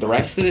lineup. The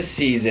rest of the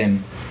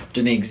season,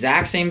 doing the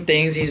exact same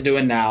things he's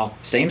doing now,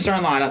 same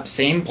starting lineup,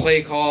 same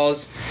play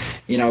calls.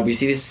 We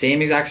see the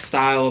same exact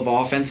style of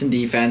offense and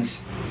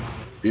defense.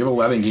 We have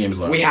 11 games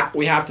left.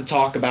 We have to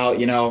talk about,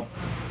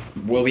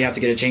 will we have to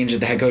get a change at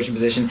the head coaching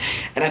position?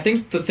 And I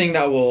think the thing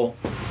that will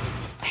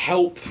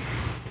help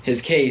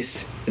his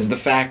case is the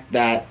fact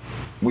that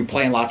we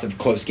play in lots of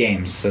close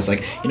games. So it's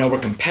like, we're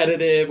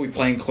competitive, we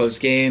play in close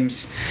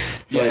games.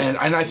 But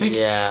and I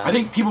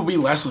think people will be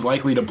less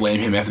likely to blame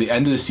him at the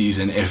end of the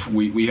season if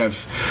we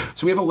have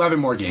 11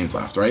 more games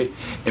left, right?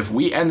 If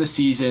we end the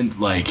season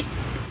like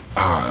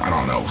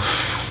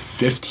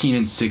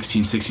 15-16,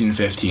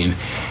 16-15,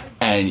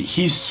 and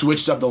he's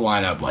switched up the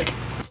lineup like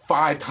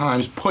 5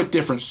 times, put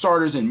different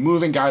starters in,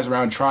 moving guys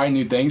around, trying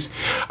new things,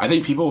 I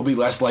think people will be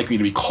less likely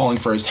to be calling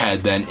for his head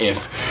than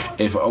if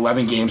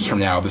 11 games from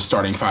now the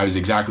starting 5 is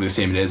exactly the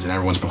same it is and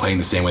everyone's playing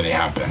the same way they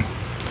have been.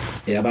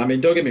 Yeah, but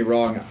don't get me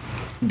wrong,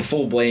 the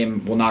full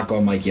blame will not go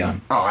on Mike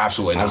Young. Oh,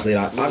 absolutely not. Absolutely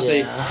not.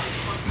 Obviously,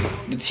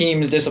 the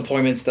team's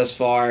disappointments thus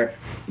far,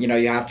 you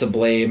have to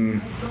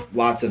blame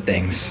lots of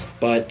things,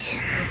 but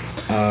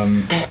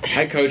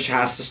head coach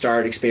has to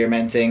start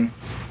experimenting.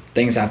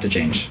 Things have to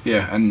change.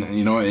 Yeah, and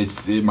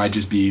it might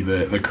just be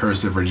the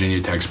curse of Virginia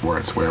Tech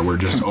sports, where we're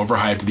just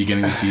overhyped at the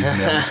beginning of the season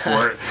in every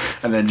sport,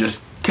 and then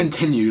just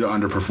continue to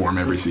underperform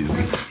every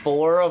season.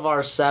 4 of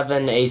our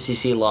 7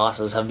 ACC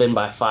losses have been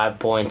by 5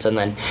 points, and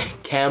then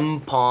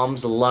Kem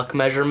Palm's luck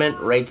measurement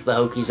rates the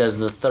Hokies as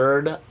the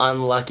 3rd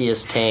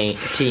unluckiest team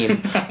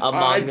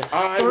among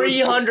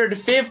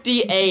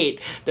 358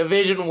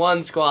 Division I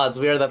squads.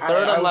 We are the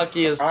 3rd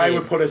unluckiest team. I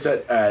would put us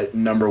at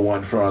number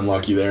 1 for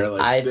unlucky there.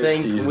 I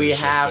think we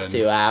have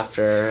to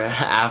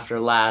after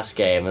last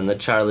game and the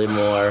Charlie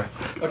Moore.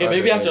 Okay,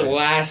 maybe after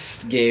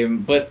last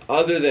game, but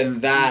other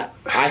than that,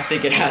 I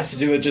think it has to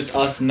do with just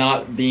us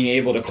not being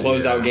able to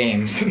close out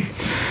games.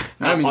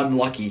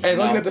 Unlucky. And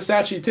looking at the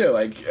stat sheet too,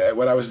 like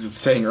what I was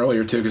saying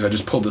earlier too, because I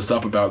just pulled this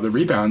up about the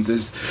rebounds,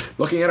 is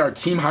looking at our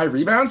team high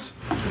rebounds.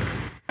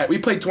 We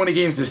played 20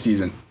 games this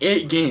season.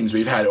 8 games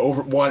we've had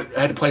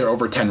had to play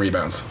over 10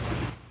 rebounds.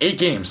 8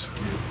 games.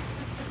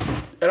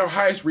 And our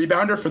highest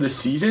rebounder for the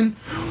season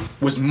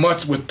was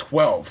Mutz with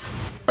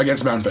 12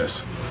 against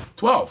Memphis.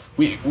 12.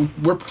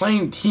 We're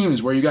playing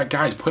teams where you got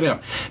guys putting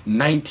up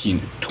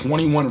 19,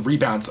 21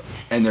 rebounds,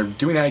 and they're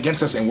doing that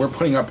against us, and we're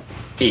putting up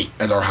 8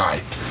 as our high.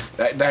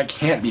 That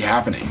can't be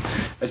happening,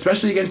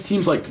 especially against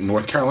teams like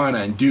North Carolina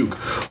and Duke,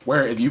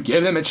 where if you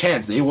give them a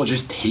chance, they will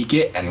just take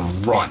it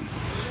and run.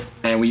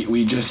 And we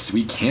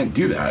can't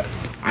do that.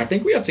 I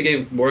think we have to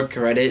give more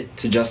credit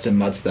to Justin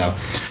Mutz, though.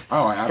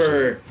 Oh,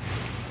 absolutely.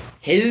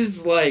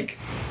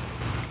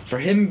 For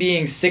him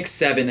being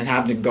 6'7" and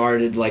having to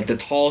guard the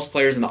tallest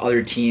players in the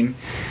other team,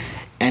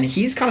 and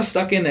he's kind of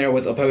stuck in there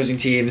with opposing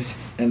teams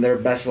and their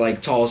best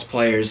tallest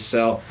players.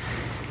 So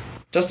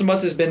Justin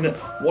Mutz has been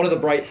one of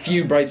the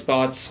few bright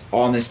spots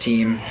on this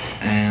team,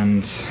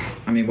 and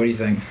what do you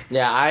think?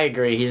 Yeah, I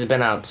agree. He's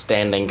been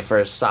outstanding for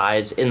his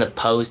size in the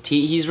post.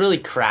 He's really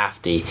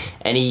crafty,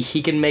 and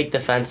he can make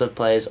defensive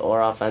plays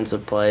or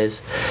offensive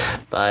plays,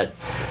 but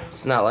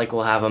it's not like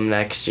we'll have him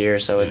next year,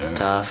 so it's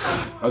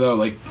tough.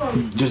 Although,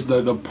 just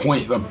the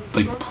point of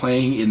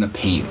playing in the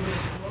paint,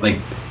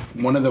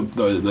 one of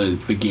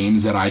the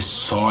games that I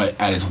saw it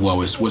at its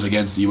lowest was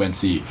against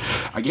UNC.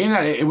 A game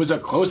that it was a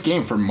close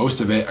game for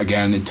most of it,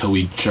 again, until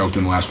we choked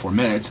in the last 4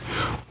 minutes,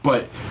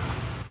 but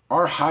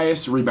our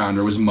highest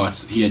rebounder was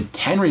Mutz. He had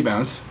 10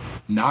 rebounds,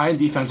 9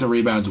 defensive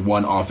rebounds,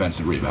 1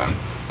 offensive rebound.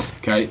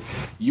 Okay?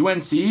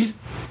 UNC's,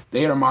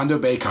 they had Armando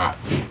Bacot,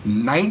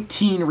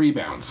 19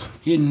 rebounds.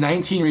 He had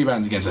 19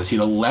 rebounds against us. He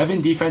had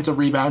 11 defensive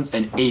rebounds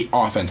and 8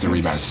 offensive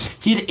rebounds.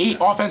 He had 8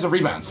 offensive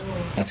rebounds.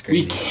 That's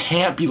crazy. We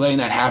can't be letting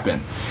that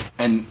happen.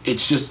 And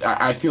it's just,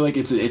 I feel like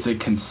it's a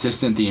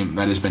consistent theme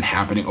that has been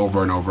happening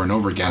over and over and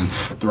over again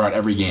throughout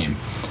every game.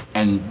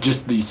 And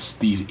just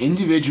these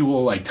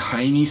individual,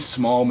 tiny,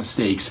 small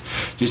mistakes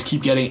just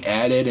keep getting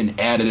added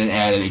and added and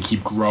added and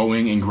keep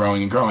growing and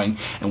growing and growing.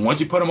 And once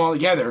you put them all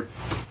together,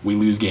 we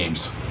lose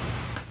games.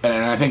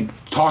 And I think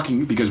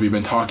because we've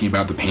been talking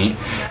about the paint,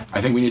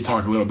 I think we need to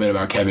talk a little bit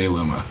about Keve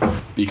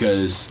Aluma.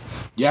 Because,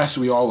 yes,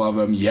 we all love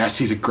him. Yes,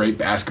 he's a great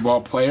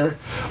basketball player.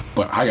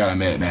 But I gotta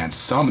admit, man,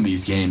 some of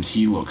these games,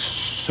 he looks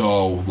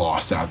so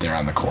lost out there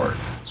on the court.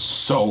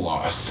 So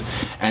lost.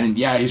 And,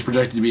 yeah, he's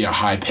projected to be a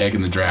high pick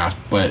in the draft.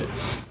 But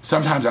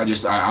sometimes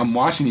I'm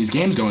watching these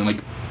games going,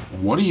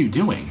 what are you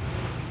doing?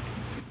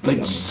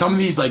 Some of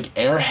these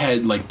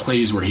airhead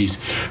plays where he's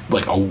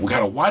got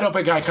a wide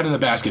open guy cutting the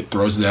basket,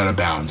 throws it out of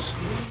bounds.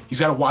 He's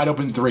got a wide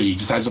open 3, he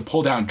decides to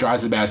pull down,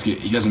 drives the basket,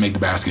 he doesn't make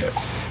the basket.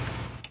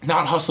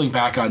 Not hustling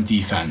back on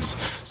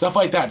defense, stuff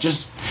like that.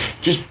 Just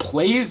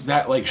plays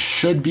that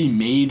should be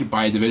made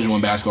by a Division I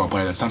basketball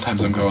player. That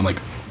sometimes I'm going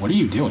what are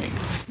you doing?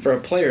 For a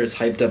player as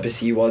hyped up as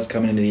he was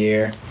coming into the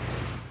year,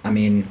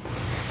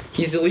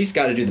 he's at least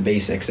got to do the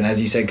basics. And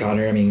as you said,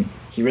 Connor,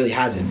 he really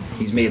hasn't.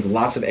 He's made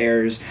lots of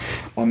errors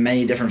on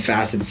many different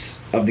facets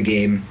of the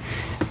game,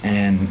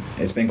 and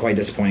it's been quite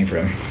disappointing for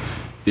him.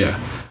 Yeah.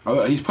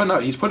 He's putting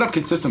up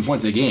consistent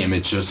points a game.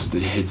 It's just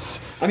there's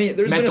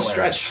been a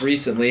stretch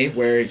recently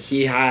where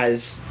he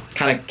has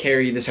kind of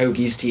carried this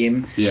Hokies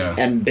team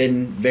and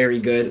been very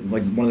good,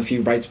 like one of the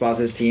few bright spots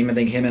of this team. I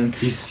think him and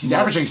he's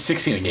averaging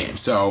 16 a game,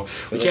 so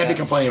we can't be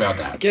complaining about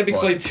that. Can't be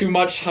complaining too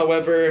much.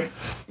 However,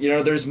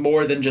 there's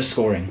more than just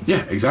scoring.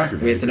 Yeah, exactly.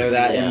 We have to know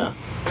that,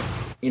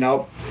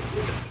 and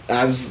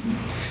as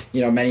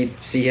many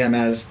see him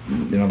as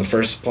the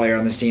first player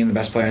on this team, the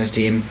best player on his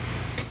team.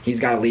 He's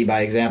got to lead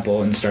by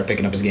example and start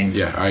picking up his game.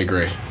 Yeah, I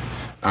agree.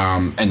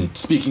 And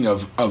speaking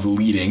of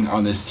leading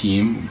on this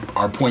team,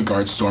 our point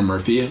guard, Storm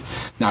Murphy,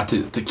 not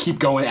to keep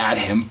going at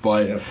him,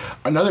 but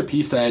another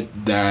piece that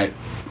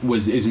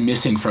is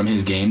missing from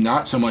his game,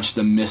 not so much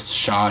the missed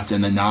shots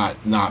and the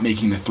not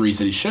making the threes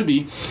that he should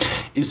be,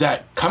 is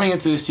that coming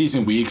into the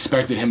season, we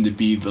expected him to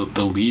be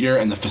the leader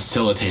and the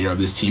facilitator of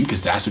this team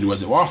because that's what he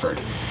was at Wofford.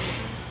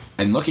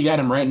 And looking at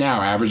him right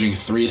now, averaging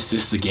 3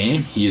 assists a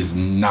game, he is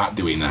not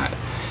doing that.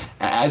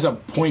 As a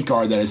point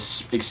guard that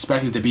is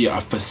expected to be a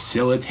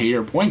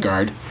facilitator point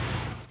guard,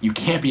 you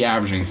can't be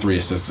averaging 3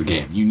 assists a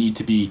game. You need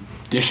to be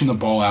dishing the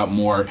ball out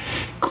more,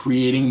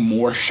 creating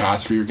more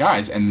shots for your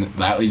guys. And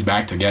that leads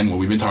back to, again, what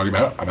we've been talking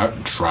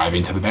about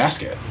driving to the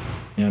basket.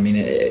 Yeah, I mean,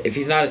 if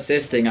he's not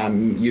assisting,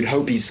 you'd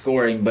hope he's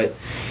scoring, but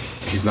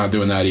he's not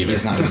doing that either.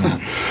 He's not doing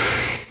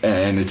that.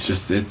 And it's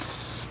just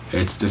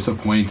it's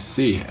disappointing to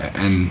see.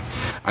 And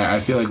I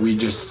feel like we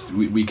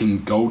can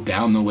go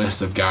down the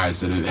list of guys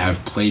that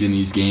have played in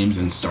these games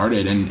and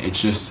started, and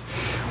it's just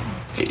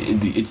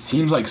it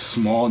seems like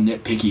small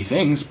nitpicky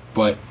things,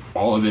 but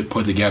all of it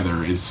put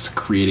together is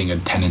creating a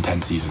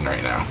 10-10 season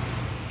right now.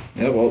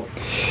 Yeah, well,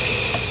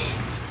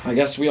 I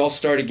guess we all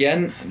start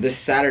again this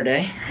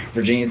Saturday,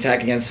 Virginia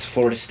Tech against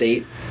Florida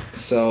State.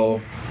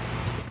 So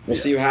we'll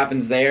see what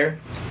happens there.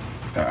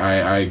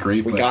 I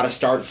agree. We got to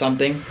start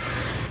something.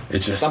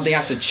 It's just something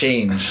has to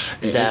change.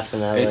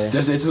 Definitely.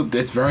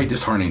 It's very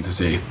disheartening to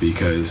see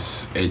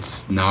because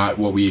it's not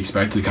what we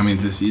expected coming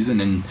into the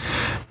season. And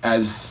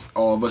as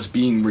all of us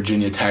being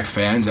Virginia Tech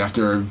fans,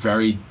 after a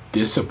very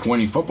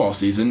disappointing football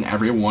season,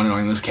 everyone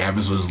on this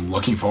campus was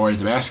looking forward to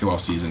the basketball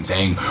season,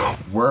 saying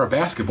we're a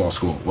basketball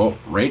school. Well,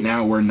 right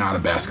now we're not a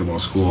basketball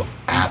school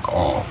at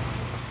all.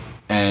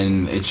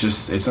 And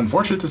it's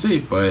unfortunate to see,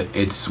 but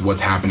it's what's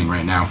happening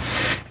right now.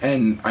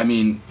 And I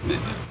mean,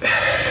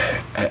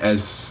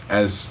 as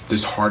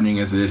disheartening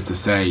as it is to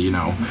say,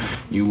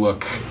 you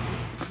look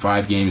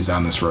 5 games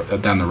down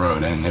the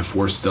road, and if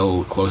we're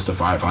still close to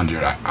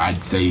 500,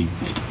 I'd say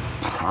it's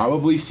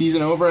probably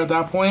season over at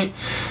that point.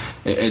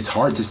 It's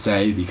hard to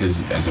say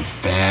because as a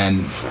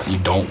fan, you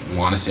don't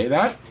want to say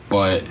that,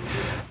 but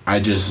I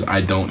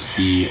don't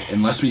see,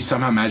 unless we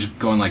somehow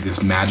go on like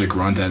this magic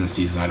run to end the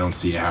season, I don't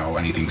see how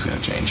anything's going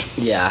to change.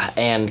 Yeah,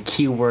 and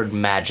keyword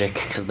magic,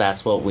 because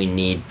that's what we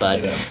need.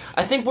 But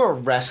I think we're a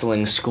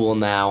wrestling school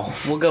now.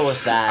 We'll go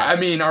with that. I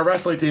mean, our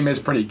wrestling team is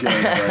pretty good.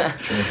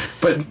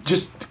 But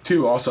just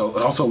to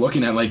also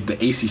looking at like the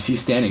ACC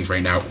standings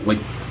right now, like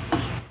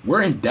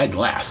we're in dead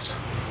last.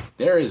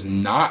 There is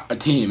not a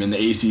team in the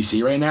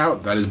ACC right now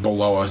that is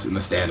below us in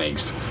the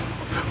standings.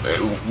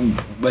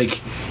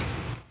 Like,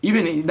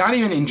 not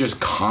even in just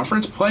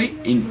conference play.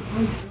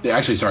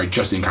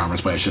 Just in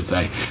conference play, I should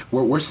say.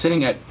 We're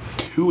sitting at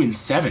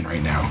 2-7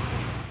 right now.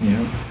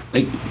 Yeah.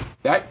 Like,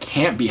 that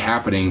can't be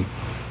happening,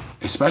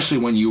 especially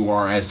when you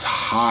are as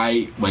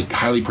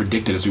highly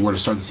predicted as we were to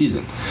start the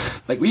season.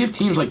 Like, we have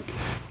teams like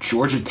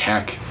Georgia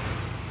Tech,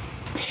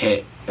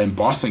 Pitt, and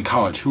Boston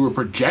College who were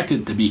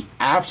projected to be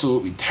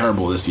absolutely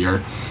terrible this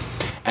year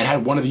and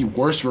had one of the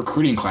worst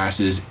recruiting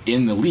classes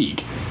in the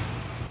league.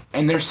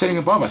 And they're sitting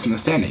above us in the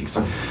standings.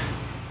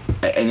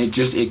 And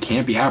it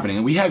can't be happening.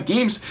 And we have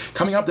games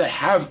coming up that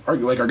are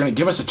going to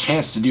give us a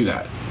chance to do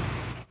that.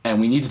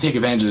 And we need to take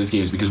advantage of those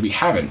games because we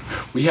haven't.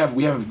 We have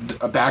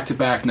a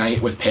back-to-back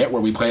night with Pitt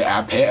where we play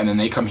at Pitt and then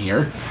they come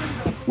here.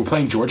 We're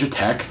playing Georgia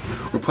Tech.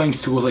 We're playing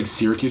schools like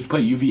Syracuse. We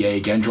play UVA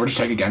again, Georgia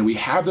Tech again. We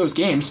have those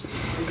games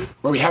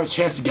where we have a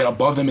chance to get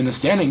above them in the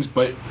standings,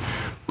 but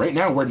right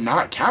now we're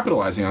not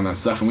capitalizing on that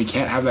stuff, and we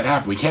can't have that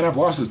happen. We can't have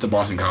losses to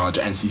Boston College,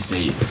 NC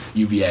State,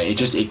 UVA.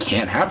 It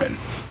can't happen.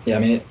 Yeah, I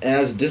mean,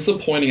 as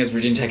disappointing as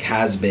Virginia Tech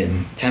has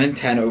been,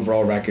 10-10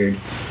 overall record,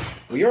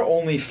 we are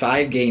only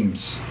 5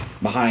 games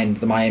behind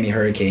the Miami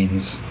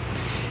Hurricanes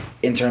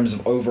in terms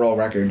of overall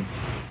record,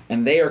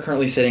 and they are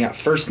currently sitting at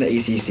first in the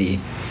ACC.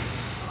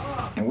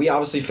 And we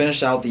obviously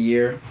finished out the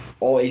year,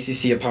 all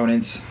ACC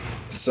opponents,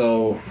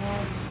 so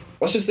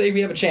let's just say we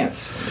have a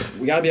chance.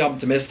 We got to be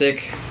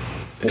optimistic.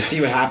 We'll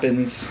see what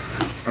happens.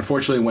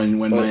 Unfortunately, when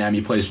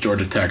Miami plays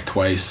Georgia Tech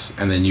twice,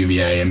 and then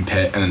UVA and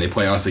Pitt, and then they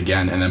play us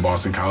again, and then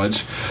Boston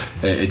College,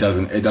 it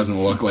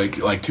doesn't look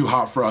like too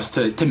hot for us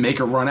to make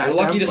a run at them.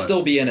 We're lucky to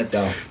still be in it,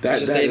 though. Let's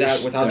just say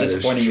that with how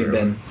disappointing we've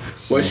been.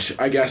 So. Which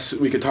I guess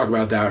we could talk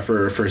about that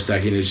for a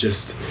second. It's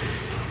just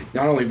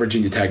not only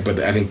Virginia Tech, but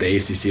I think the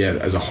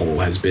ACC as a whole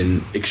has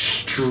been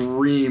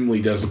extremely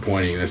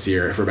disappointing this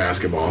year for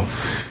basketball,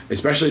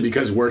 especially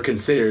because we're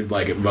considered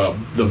like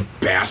the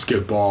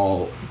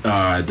basketball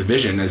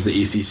division as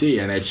the ECC,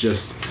 and it's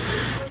just,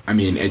 I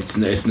mean,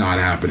 it's not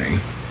happening.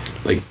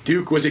 Like,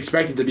 Duke was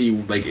expected to be,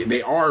 like,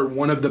 they are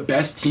one of the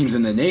best teams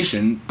in the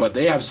nation, but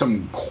they have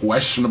some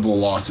questionable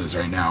losses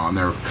right now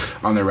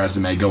on their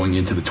resume going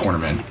into the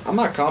tournament. I'm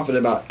not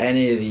confident about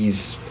any of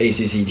these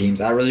ACC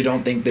teams. I really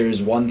don't think there's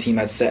one team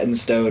that's set in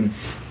stone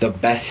the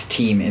best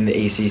team in the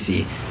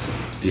ACC.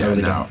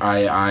 Yeah,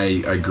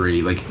 I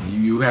agree. Like,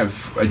 you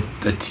have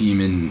a team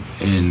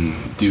in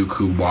Duke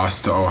who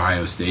lost to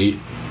Ohio State,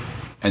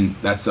 and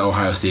that's the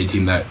Ohio State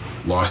team that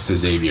lost to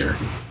Xavier.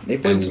 They've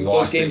played some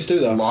close games too,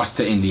 though. Lost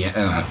to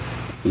Indiana,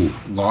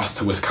 lost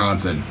to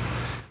Wisconsin.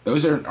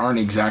 Those aren't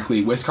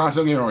exactly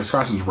Wisconsin. You know,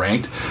 Wisconsin's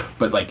ranked,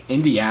 but like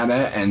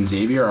Indiana and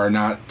Xavier are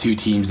not two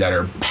teams that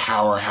are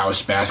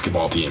powerhouse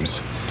basketball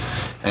teams.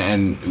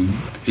 And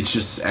it's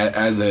just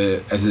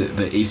the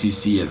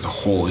ACC as a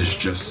whole is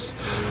just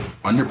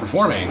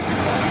underperforming.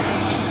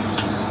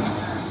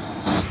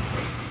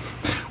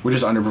 We're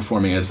just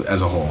underperforming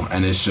as a whole,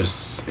 and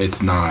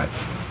it's not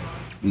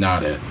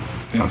it,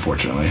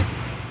 unfortunately.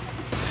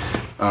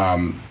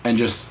 And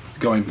just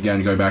going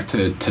back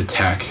to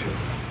Tech,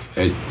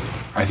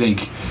 I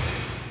think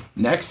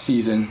next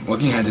season,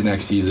 looking ahead to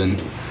next season,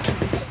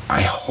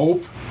 I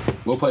hope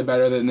we'll play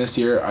better than this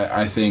year.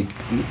 I think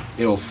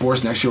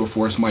next year will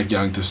force Mike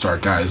Young to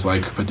start guys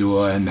like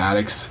Padula and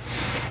Maddox,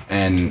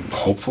 and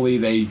hopefully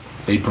they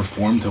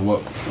perform to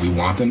what we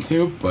want them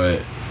to,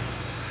 but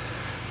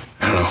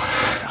I don't know.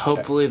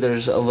 Hopefully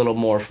there's a little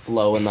more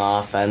flow in the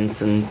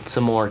offense and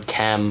some more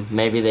chem.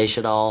 Maybe they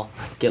should all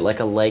get like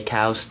a lake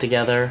house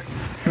together,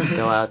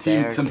 go out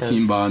there. Some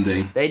team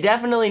bonding. They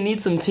definitely need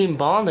some team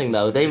bonding,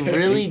 though. They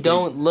really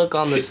don't look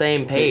on the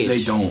same page.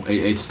 They don't.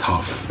 It's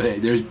tough.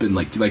 There's been,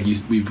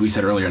 we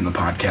said earlier in the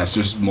podcast,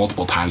 there's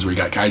multiple times where you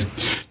got guys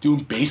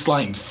doing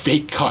baseline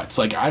fake cuts.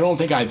 Like, I don't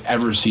think I've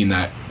ever seen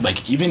that.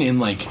 Like, even in,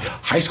 like,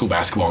 high school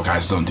basketball,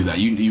 guys don't do that.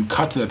 You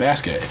cut to the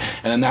basket,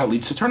 and then that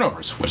leads to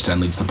turnovers, which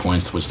then leads to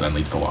points, which then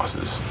leads to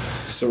losses.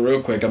 So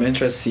real quick, I'm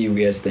interested to see what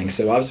you guys think.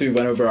 So obviously we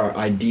went over our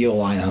ideal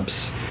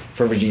lineups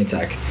for Virginia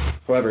Tech.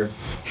 However,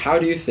 how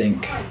do you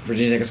think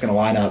Virginia Tech is going to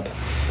line up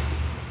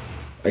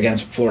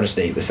against Florida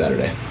State this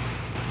Saturday?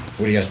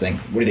 What do you guys think?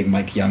 What do you think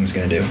Mike Young's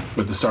going to do?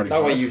 With the starting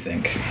five? Not what you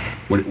think.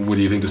 What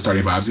do you think the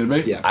starting five is going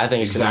to be? Yeah. I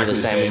think it's going to be the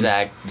same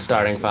exact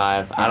starting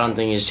five. I don't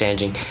think he's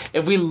changing.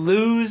 If we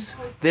lose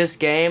this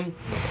game,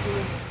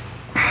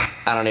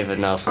 I don't even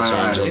know if we'll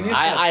change Do you him. think it's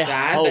kind of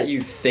sad hope. that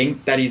you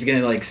think that he's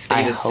going to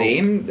stay the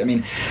same? I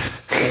mean,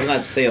 doesn't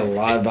that say a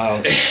lot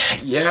about...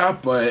 Yeah,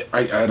 but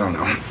I don't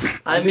know.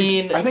 I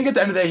think at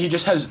the end of the day, he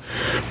just has...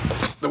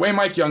 The way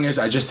Mike Young is,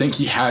 I just think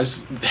he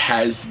has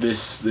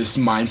this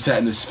mindset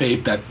and this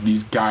faith that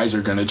these guys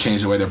are going to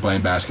change the way they're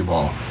playing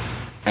basketball.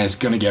 And it's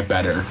going to get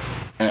better.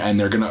 And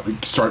they're going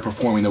to start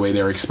performing the way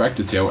they're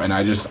expected to. And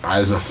I just,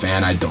 as a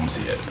fan, I don't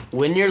see it.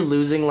 When you're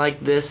losing like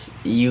this,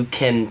 you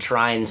can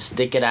try and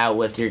stick it out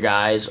with your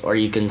guys, or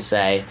you can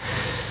say,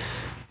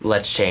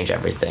 let's change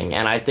everything.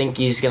 And I think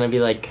he's going to be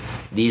like,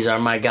 these are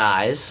my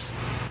guys.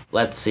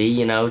 Let's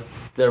see,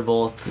 they're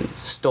both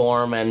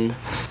Storm and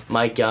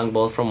Mike Young,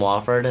 both from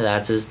Wofford.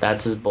 That's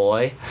his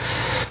boy.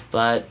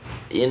 But,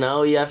 you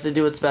have to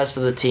do what's best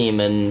for the team.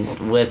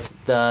 And with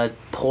the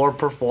poor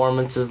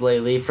performances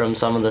lately from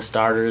some of the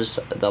starters,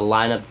 the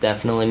lineup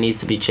definitely needs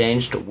to be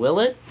changed. Will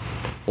it?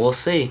 We'll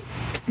see.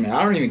 I mean,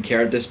 I don't even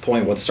care at this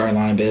point what the starting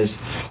lineup is.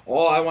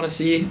 All I want to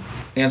see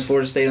against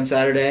Florida State on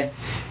Saturday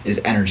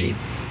is energy.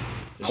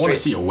 I want to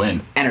see a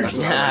win.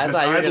 Energy. I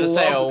thought you were going to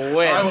say a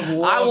win.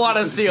 I want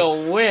to see a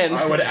win.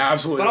 I would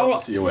absolutely love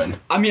to see a win.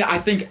 I mean, I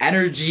think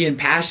energy and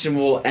passion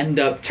will end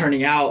up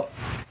turning out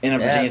in a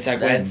Virginia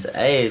Tech win.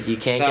 You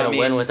can't get a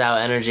win without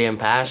energy and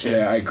passion.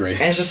 Yeah, I agree.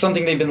 And it's just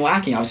something they've been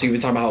lacking. Obviously, we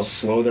talk about how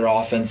slow their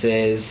offense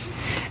is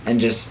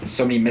and just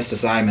so many missed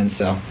assignments.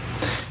 So,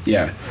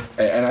 yeah.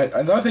 And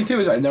another thing, too,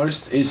 is I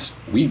noticed is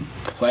we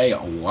play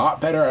a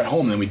lot better at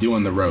home than we do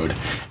on the road.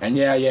 And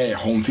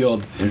home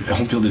field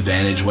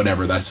advantage,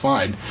 whatever, that's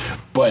fine.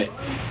 But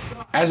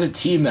as a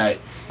team that,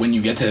 when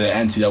you get to the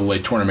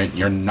NCAA tournament,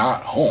 you're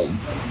not home.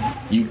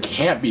 You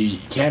can't be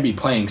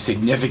playing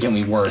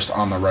significantly worse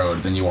on the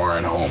road than you are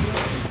at home.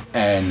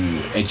 And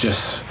it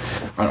just,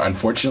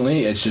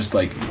 unfortunately, it's just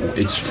like,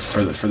 it's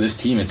for this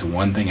team, it's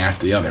one thing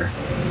after the other.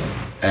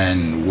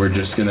 And we're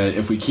just gonna,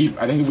 if we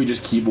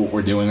just keep what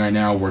we're doing right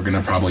now, we're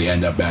gonna probably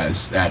end up at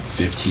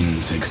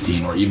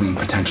 15-16, or even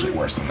potentially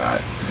worse than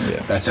that.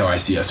 Yeah. That's how I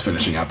see us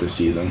finishing out this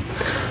season,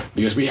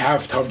 because we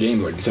have tough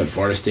games, like you said,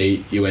 Florida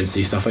State, UNC,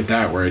 stuff like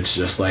that, where it's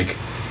just like,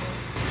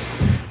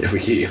 if we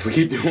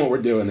keep doing what we're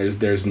doing,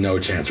 there's no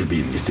chance we're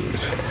beating these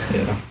teams.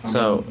 Yeah.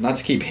 So not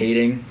to keep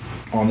hating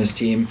on this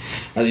team,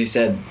 as you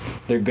said,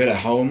 they're good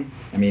at home.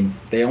 I mean,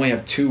 they only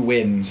have 2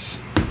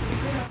 wins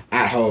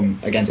at home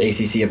against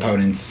ACC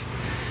opponents.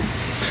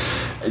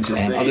 It's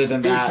just and other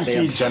than that,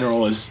 ACC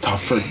general is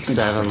tough for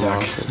 7 Tech.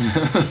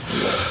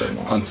 losses.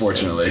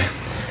 Unfortunately.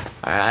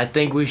 I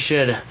think we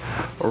should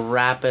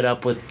wrap it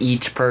up with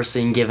each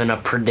person giving a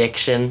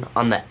prediction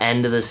on the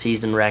end of the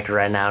season record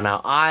right now.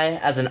 Now, I,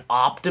 as an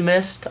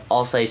optimist,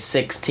 I'll say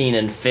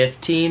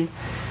 16-15.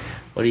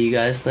 What are you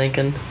guys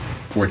thinking?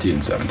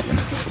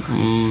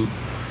 14-17.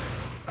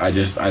 I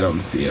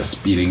don't see us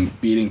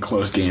beating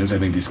close games. I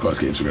think these close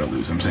games are going to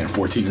lose. I'm saying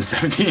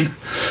 14-17.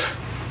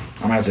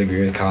 I'm going to have to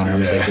agree with Connor.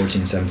 I'm going to say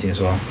 14-17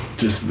 as well.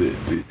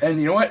 And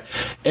you know what?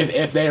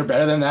 If they are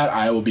better than that,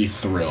 I will be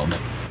thrilled.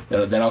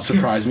 That'll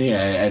surprise me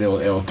and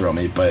it'll thrill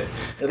me. But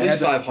at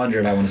least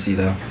 500 I want to see,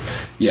 though.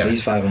 Yeah. At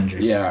least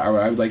 500. Yeah,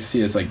 I would like to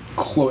see us like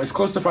as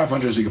close to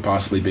 500 as we could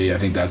possibly be. I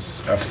think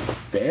that's a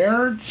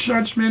fair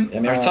judgment. I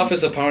mean, our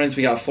toughest opponents,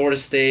 we got Florida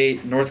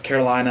State, North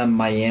Carolina,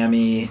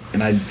 Miami,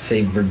 and I'd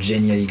say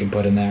Virginia you can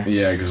put in there.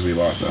 Yeah, because we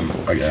lost them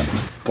again.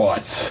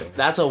 But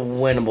that's a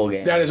winnable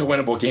game. That is a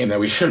winnable game that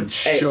we should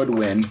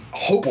win.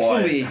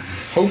 Hopefully,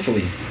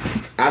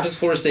 after this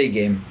Florida State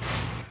game,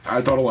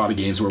 I thought a lot of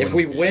games were. If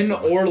we win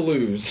or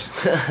lose,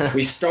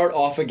 we start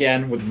off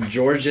again with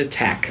Georgia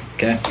Tech.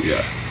 Okay.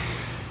 Yeah.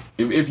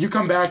 If you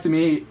come back to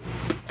me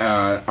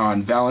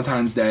on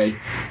Valentine's Day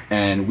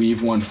and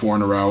we've won 4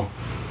 in a row,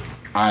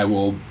 I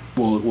will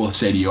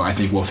say to you, I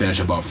think we'll finish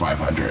above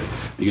 500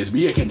 because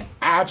we can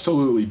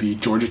absolutely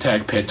beat Georgia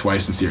Tech, Pitt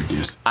twice, and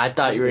Syracuse. I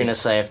thought you were gonna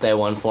say if they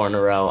won 4 in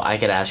a row, I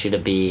could ask you to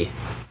be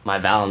my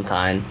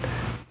Valentine.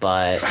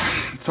 But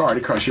it's hard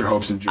to crush your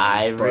hopes and dreams.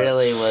 I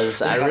really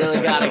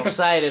got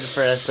excited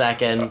for a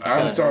second.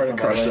 I'm sorry to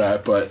crush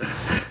that, but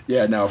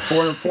yeah, no,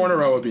 4 in a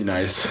row would be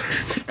nice.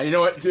 And you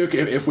know what, Duke?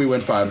 If we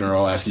win 5 in a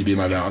row, I'll ask you to be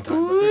my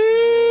Valentine. But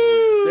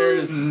there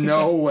is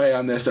no way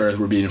on this earth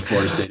we're beating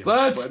Florida State.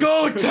 Let's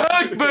go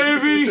Tech,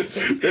 baby!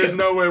 There's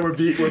no way we're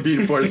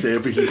beating Florida State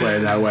if we keep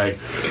playing that way.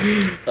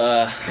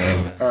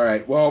 All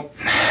right, well,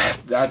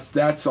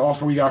 that's all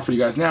we got for you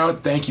guys now.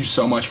 Thank you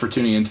so much for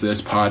tuning into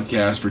this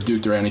podcast. For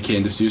Duke, Durand, and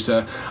Caden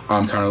DeSousa,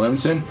 I'm Connor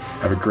Levinson.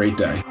 Have a great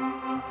day.